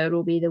episode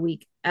will be the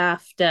week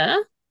after,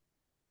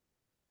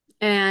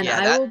 and Yeah,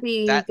 I will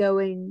be that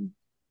going.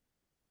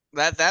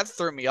 that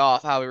threw me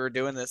off how we were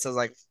doing this. I was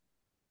like,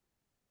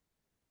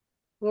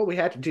 well, we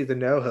had to do the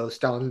no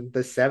host on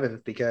the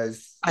 7th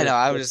because I know,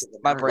 I was just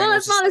my brain Well,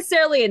 was it's not just like,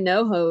 necessarily a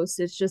no host.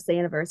 It's just the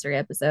anniversary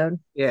episode.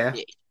 yeah.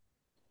 yeah.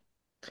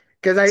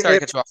 Because Sorry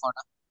to cut you off,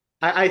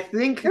 Lorna. I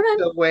think You're fine.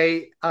 the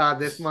way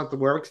this month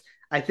works,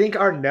 I think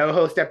our no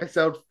host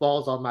episode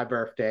falls on my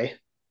birthday.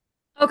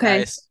 Okay.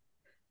 Nice.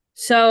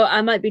 So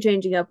I might be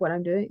changing up what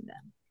I'm doing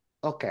then.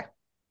 Okay.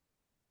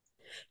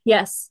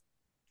 Yes.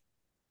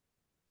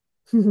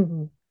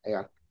 Hang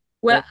on.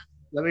 Well,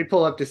 Let me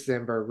pull up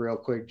December real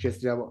quick.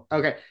 Just double.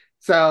 Okay.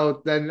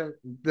 So then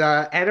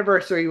the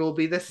anniversary will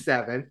be the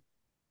 7th,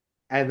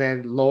 and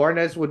then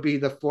Lorna's would be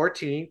the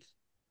 14th,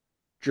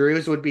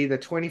 Drew's would be the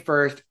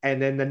 21st,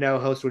 and then the no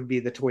host would be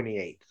the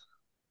 28th.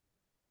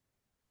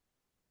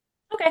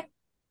 okay.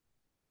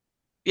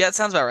 Yeah, it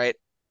sounds about right.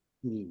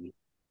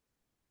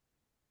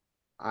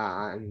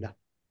 And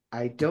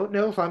I don't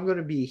know if I'm going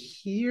to be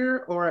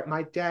here or at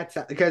my dad's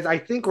house because I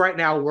think right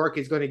now work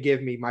is going to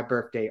give me my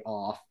birthday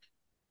off.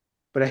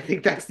 But I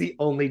think that's the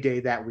only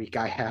day that week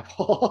I have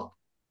off.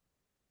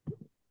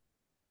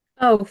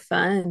 Oh,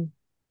 fun.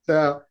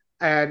 So,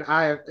 and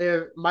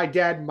my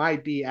dad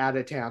might be out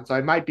of town, so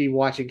I might be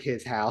watching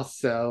his house.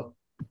 So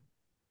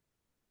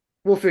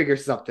we'll figure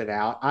something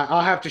out.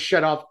 I'll have to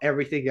shut off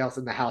everything else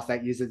in the house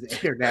that uses the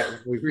internet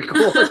when we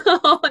record.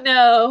 Oh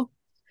no.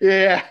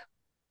 Yeah,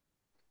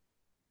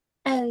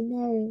 Oh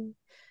no.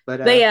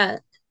 but But yeah.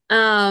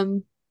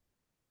 Um,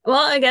 well,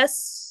 I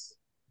guess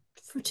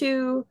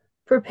to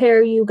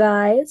prepare you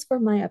guys for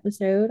my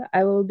episode,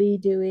 I will be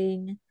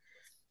doing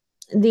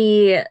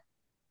the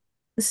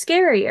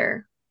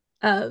scarier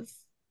of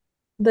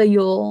the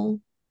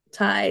Yule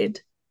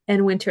Tide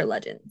and Winter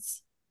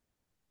Legends.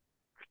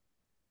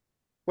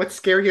 what's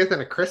scarier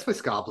than a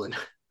Christmas goblin?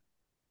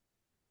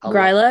 A lot.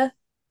 Gryla,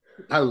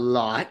 A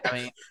lot. I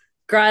mean,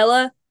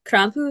 Gryla,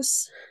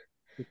 Krampus,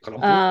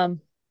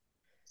 um,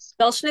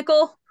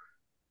 Belschnickel.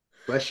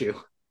 Bless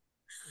you.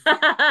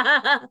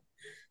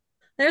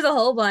 There's a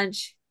whole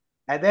bunch.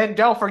 And then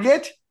don't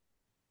forget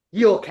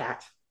Yule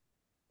Cat.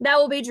 That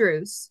will be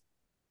Drew's.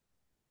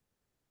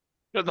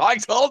 I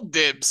told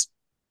dibs.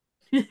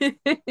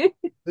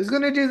 Who's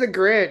gonna do the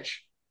Grinch?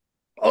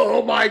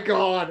 Oh my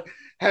god.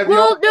 Have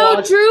Well, y'all no,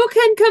 watched Drew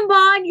can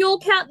combine Yule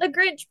Cat and the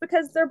Grinch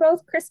because they're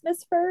both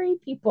Christmas furry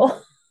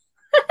people.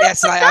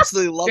 Yes, and I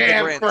absolutely love the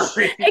Damn Grinch.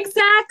 furry?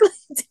 Exactly.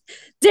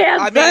 Damn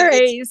I mean,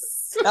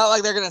 it's furries. not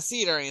like they're gonna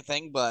see it or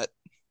anything, but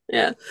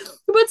Yeah.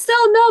 But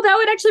still, no, that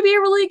would actually be a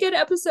really good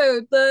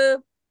episode.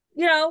 The,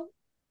 you know,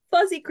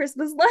 fuzzy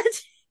Christmas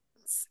legends.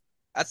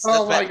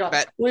 Oh that's my bet. god.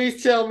 Bet.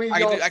 Please tell me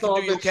y'all I can saw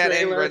do the Yule Cat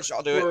and trailer Grinch.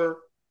 I'll do it. for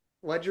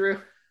what, Drew?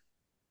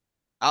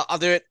 I'll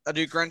do it. I'll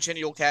do Grinch and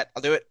Yule Cat.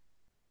 I'll do it.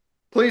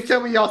 Please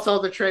tell me y'all saw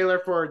the trailer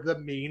for the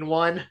mean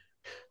one.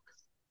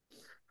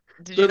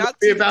 Did you The not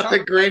movie see the about the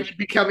comic? Grinch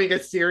becoming a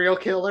serial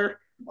killer.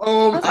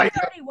 Oh I my thought he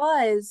god. already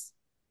was.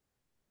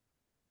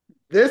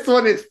 This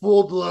one is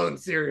full blown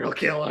serial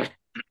killer.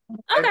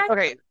 I'm Okay.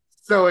 Okay,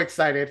 so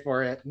excited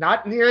for it.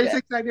 Not near as yeah.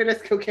 excited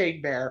as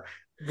Cocaine Bear,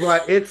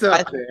 but it's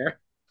I up there.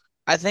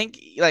 I think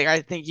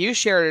you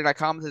shared it. I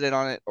commented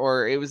on it,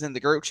 or it was in the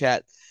group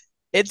chat.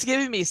 It's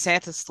giving me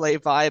Santa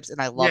slave vibes,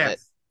 and I love it.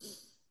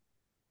 Yes.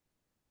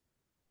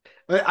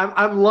 But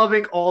I'm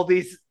loving all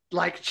these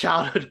like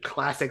childhood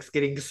classics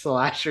getting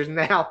slashers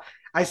now.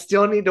 I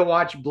still need to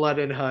watch Blood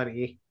and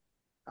Honey.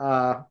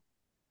 Uh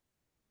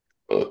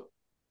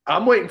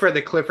I'm waiting for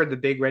the Clifford the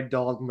Big Red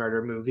Dog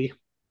murder movie.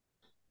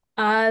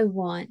 I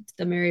want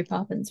the Mary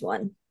Poppins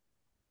one.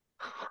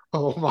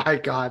 Oh my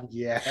god,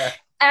 yeah.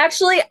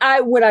 Actually,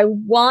 I what I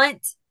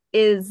want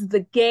is the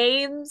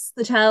games,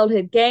 the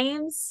childhood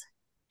games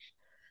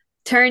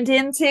turned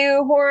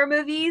into horror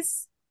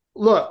movies.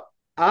 Look,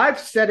 I've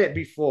said it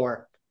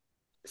before.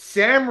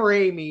 Sam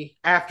Raimi,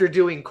 after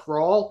doing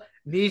Crawl,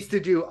 needs to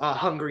do a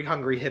Hungry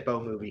Hungry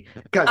Hippo movie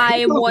because I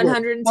am hippos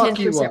will fuck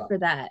you 110% up. for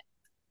that.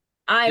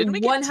 I Didn't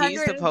we get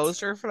teased the 100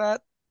 poster for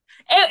that?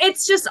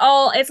 it's just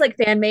all it's like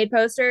fan made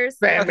posters,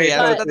 Fan Okay, made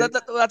yeah, but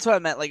poster. that's what I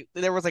meant. Like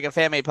there was like a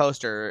fan made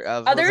poster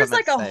of what I there's meant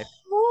like to a say.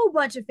 whole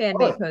bunch of fan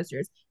made Oh,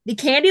 posters. The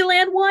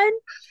Candyland one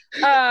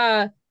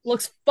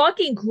looks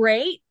fucking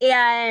great,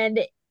 and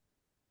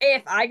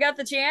if I got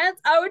the chance,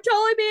 I would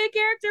totally be a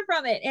character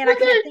from it. And I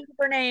can't think of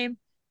her name.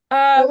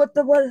 What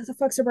the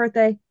fuck's her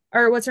birthday?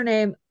 Or what's her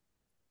name?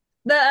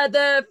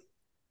 The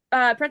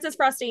Princess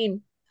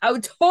Frostine. I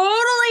would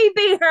totally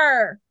be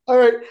her. all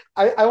right,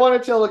 I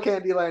want to tell a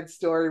Candyland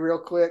story real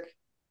quick.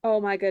 Oh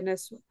my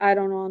goodness. I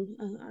don't know.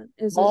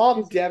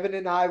 Mom, Devin,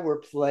 and I were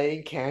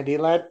playing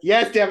Candyland.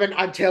 Yes, Devin,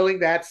 I'm telling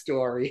that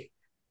story.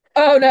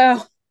 Oh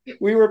no.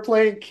 We were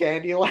playing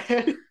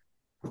Candyland,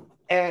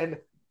 and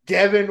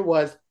Devin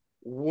was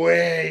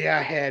way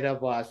ahead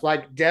of us.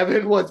 Like,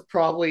 Devin was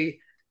probably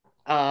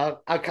a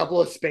couple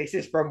of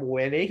spaces from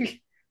winning,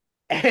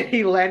 and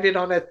he landed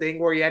on a thing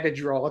where he had to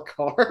draw a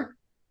card.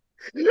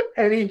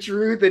 And he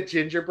drew the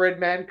gingerbread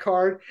man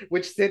card,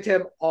 which sent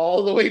him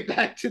all the way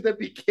back to the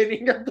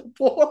beginning of the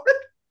board.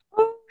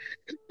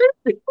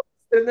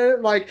 And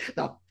then, like,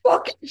 the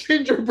fucking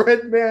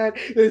gingerbread man,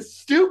 this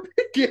stupid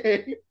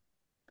game.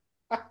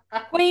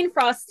 Queen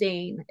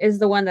Frostine is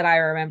the one that I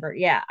remember.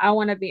 Yeah, I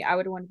would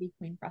want to be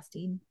Queen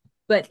Frostine.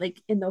 But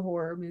like in the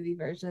horror movie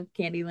version of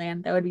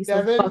Candyland, that would be so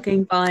Devin,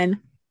 fucking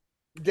fun.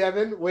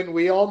 Devin, when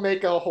we all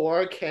make a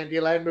horror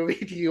Candyland movie,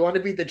 do you want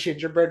to be the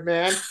gingerbread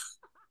man?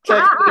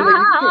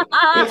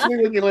 Text me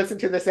when you listen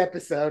to this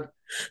episode.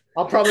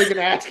 I'm probably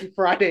gonna ask you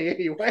Friday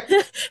anyway.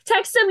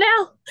 Text him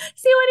now.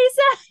 See what he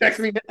Text says.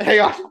 me. Hang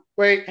on.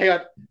 Wait, hang on.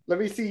 Let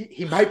me see.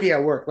 He might be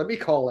at work. Let me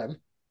call him.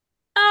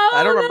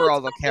 I don't Oh, remember that's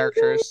all the fucking great.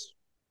 characters.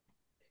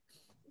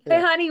 Hey,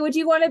 Yeah. honey, would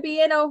you want to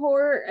be in a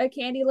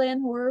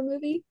Candyland horror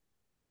movie?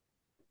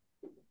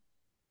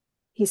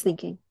 He's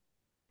thinking.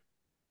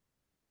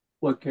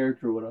 What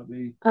character would I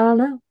be? I don't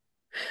know.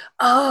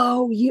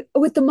 Oh, you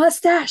with the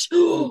mustache.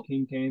 Oh,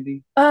 King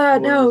Candy, or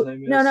whatever his No,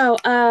 name no,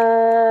 is.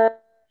 no.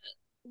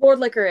 Lord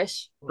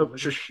Licorice. Oh,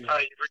 shush. You've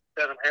reached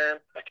Devin Aaron.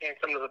 I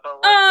can't come to the phone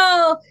line.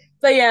 Oh,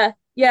 but yeah,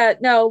 yeah.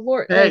 No,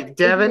 Lord. Hey, Like, if you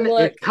Devin,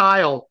 look. it's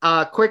Kyle.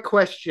 Quick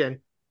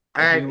question.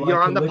 I do You're like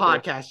to on the liquor.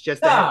 podcast,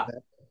 just a heads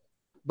up.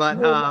 But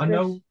Lord I Licorice.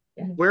 know.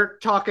 Yeah. we're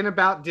talking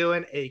about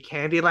doing a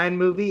Candyland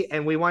movie,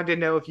 and we wanted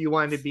to know if you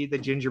wanted to be the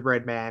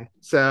gingerbread man.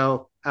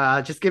 So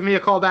just give me a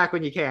call back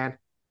when you can.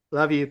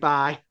 Love you.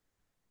 Bye.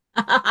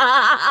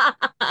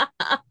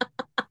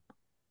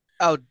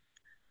 Oh,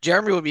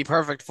 Jeremy would be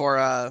perfect for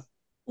Lord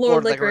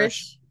Lord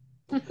Licorice.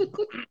 Licorice.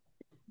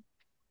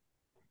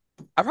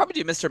 I'd probably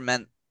do Mr.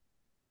 Mint.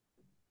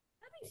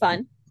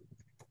 Fun.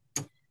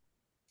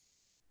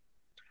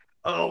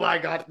 Oh my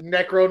God.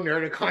 Necro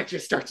Nerdicon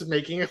just starts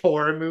making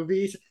horror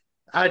movies.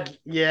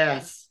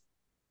 Yes.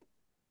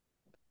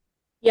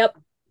 Yep,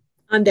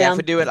 I'm Yeah, if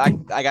we down. do it,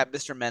 I got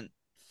Mr. Mint.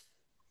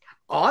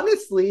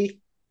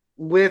 Honestly,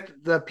 with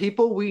the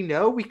people we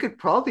know, we could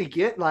probably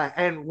get like,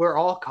 and we're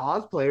all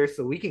cosplayers,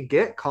 so we can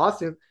get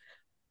costume.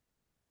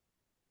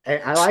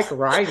 And I like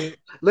writing.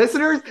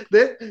 Listeners,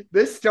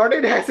 this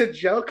started as a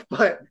joke,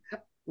 but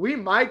we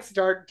might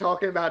start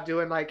talking about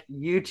doing like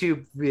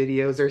YouTube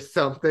videos or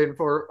something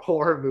for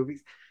horror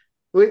movies.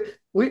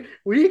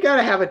 We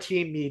gotta have a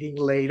team meeting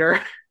later.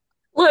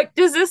 Look,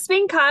 does this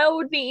mean Kyle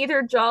would be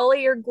either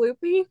jolly or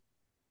gloopy?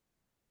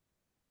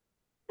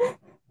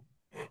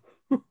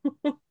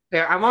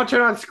 Yeah, I'm gonna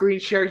turn on screen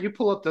share. You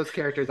pull up those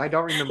characters. I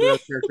don't remember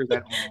those characters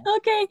at all.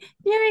 Okay,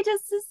 give me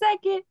just a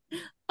second.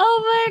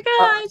 Oh my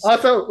gosh.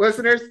 Also,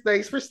 listeners,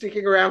 thanks for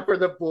sticking around for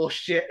the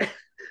bullshit.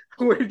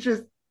 We're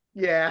just,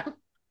 yeah,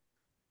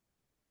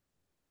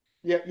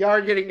 yeah, y'all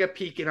are getting a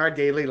peek in our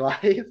daily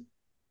life.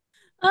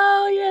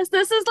 Oh yes,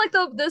 this is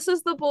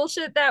the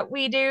bullshit that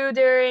we do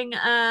during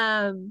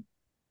I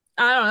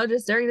don't know,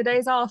 just during the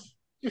days off.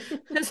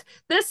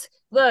 This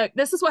look,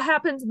 this is what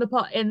happens in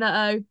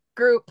the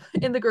group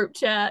in the group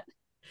chat.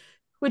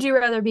 Would you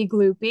rather be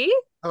gloopy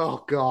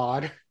Oh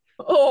God.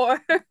 or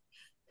Oh,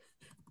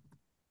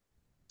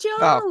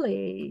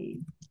 jolly?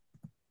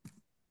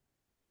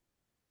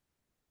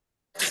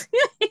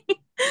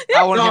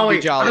 I want him to be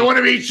Jolly. I jolly. want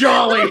to be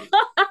jolly.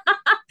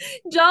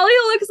 Jolly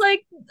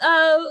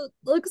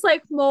looks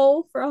like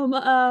Mole from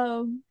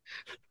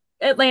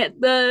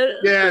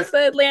Yes,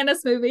 the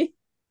Atlantis movie.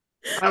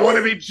 I want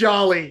to be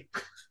jolly.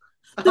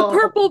 The Oh,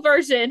 purple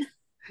version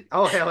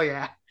oh hell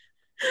yeah.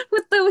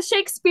 with the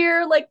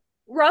Shakespeare like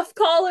rough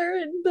collar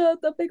and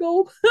the big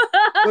old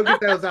Look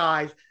at those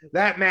eyes.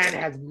 That man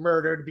has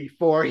murdered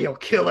before. He'll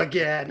kill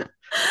again.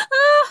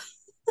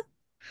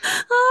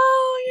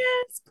 Oh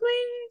yes,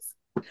 please.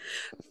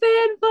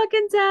 Fan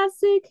fucking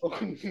tastic. Oh,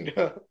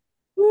 no.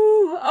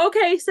 Ooh,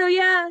 okay, so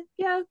yeah,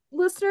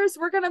 listeners,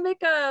 we're gonna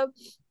make a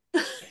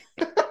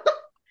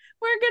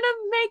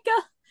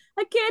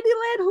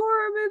Candyland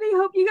horror movie.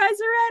 Hope you guys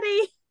are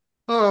ready.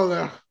 Oh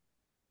no.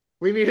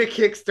 We need a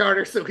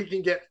Kickstarter so we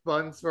can get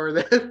funds for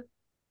this.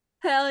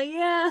 Hell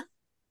yeah.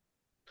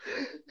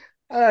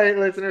 All right,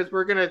 listeners,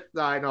 we're gonna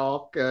sign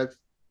off because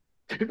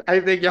I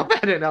think y'all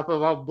had enough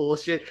of our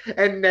bullshit.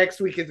 And next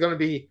week is gonna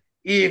be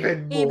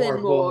even more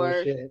Even more.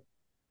 bullshit.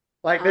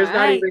 Like, All there's not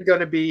right. even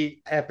gonna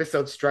be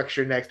episode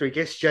structure next week.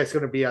 It's just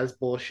gonna be us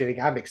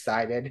bullshitting. I'm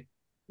excited.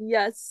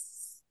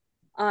 Yes.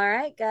 All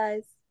right,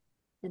 guys.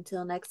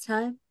 Until next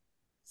time,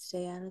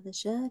 stay out of the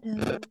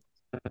shadows.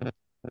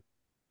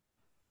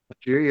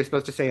 Drew, you're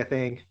supposed to say a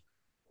thing.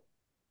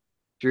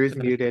 Drew's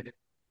muted.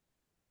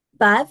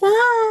 Bye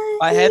bye.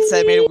 My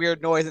headset made a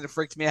weird noise and it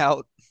freaked me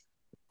out.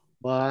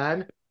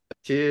 1,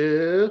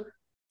 2.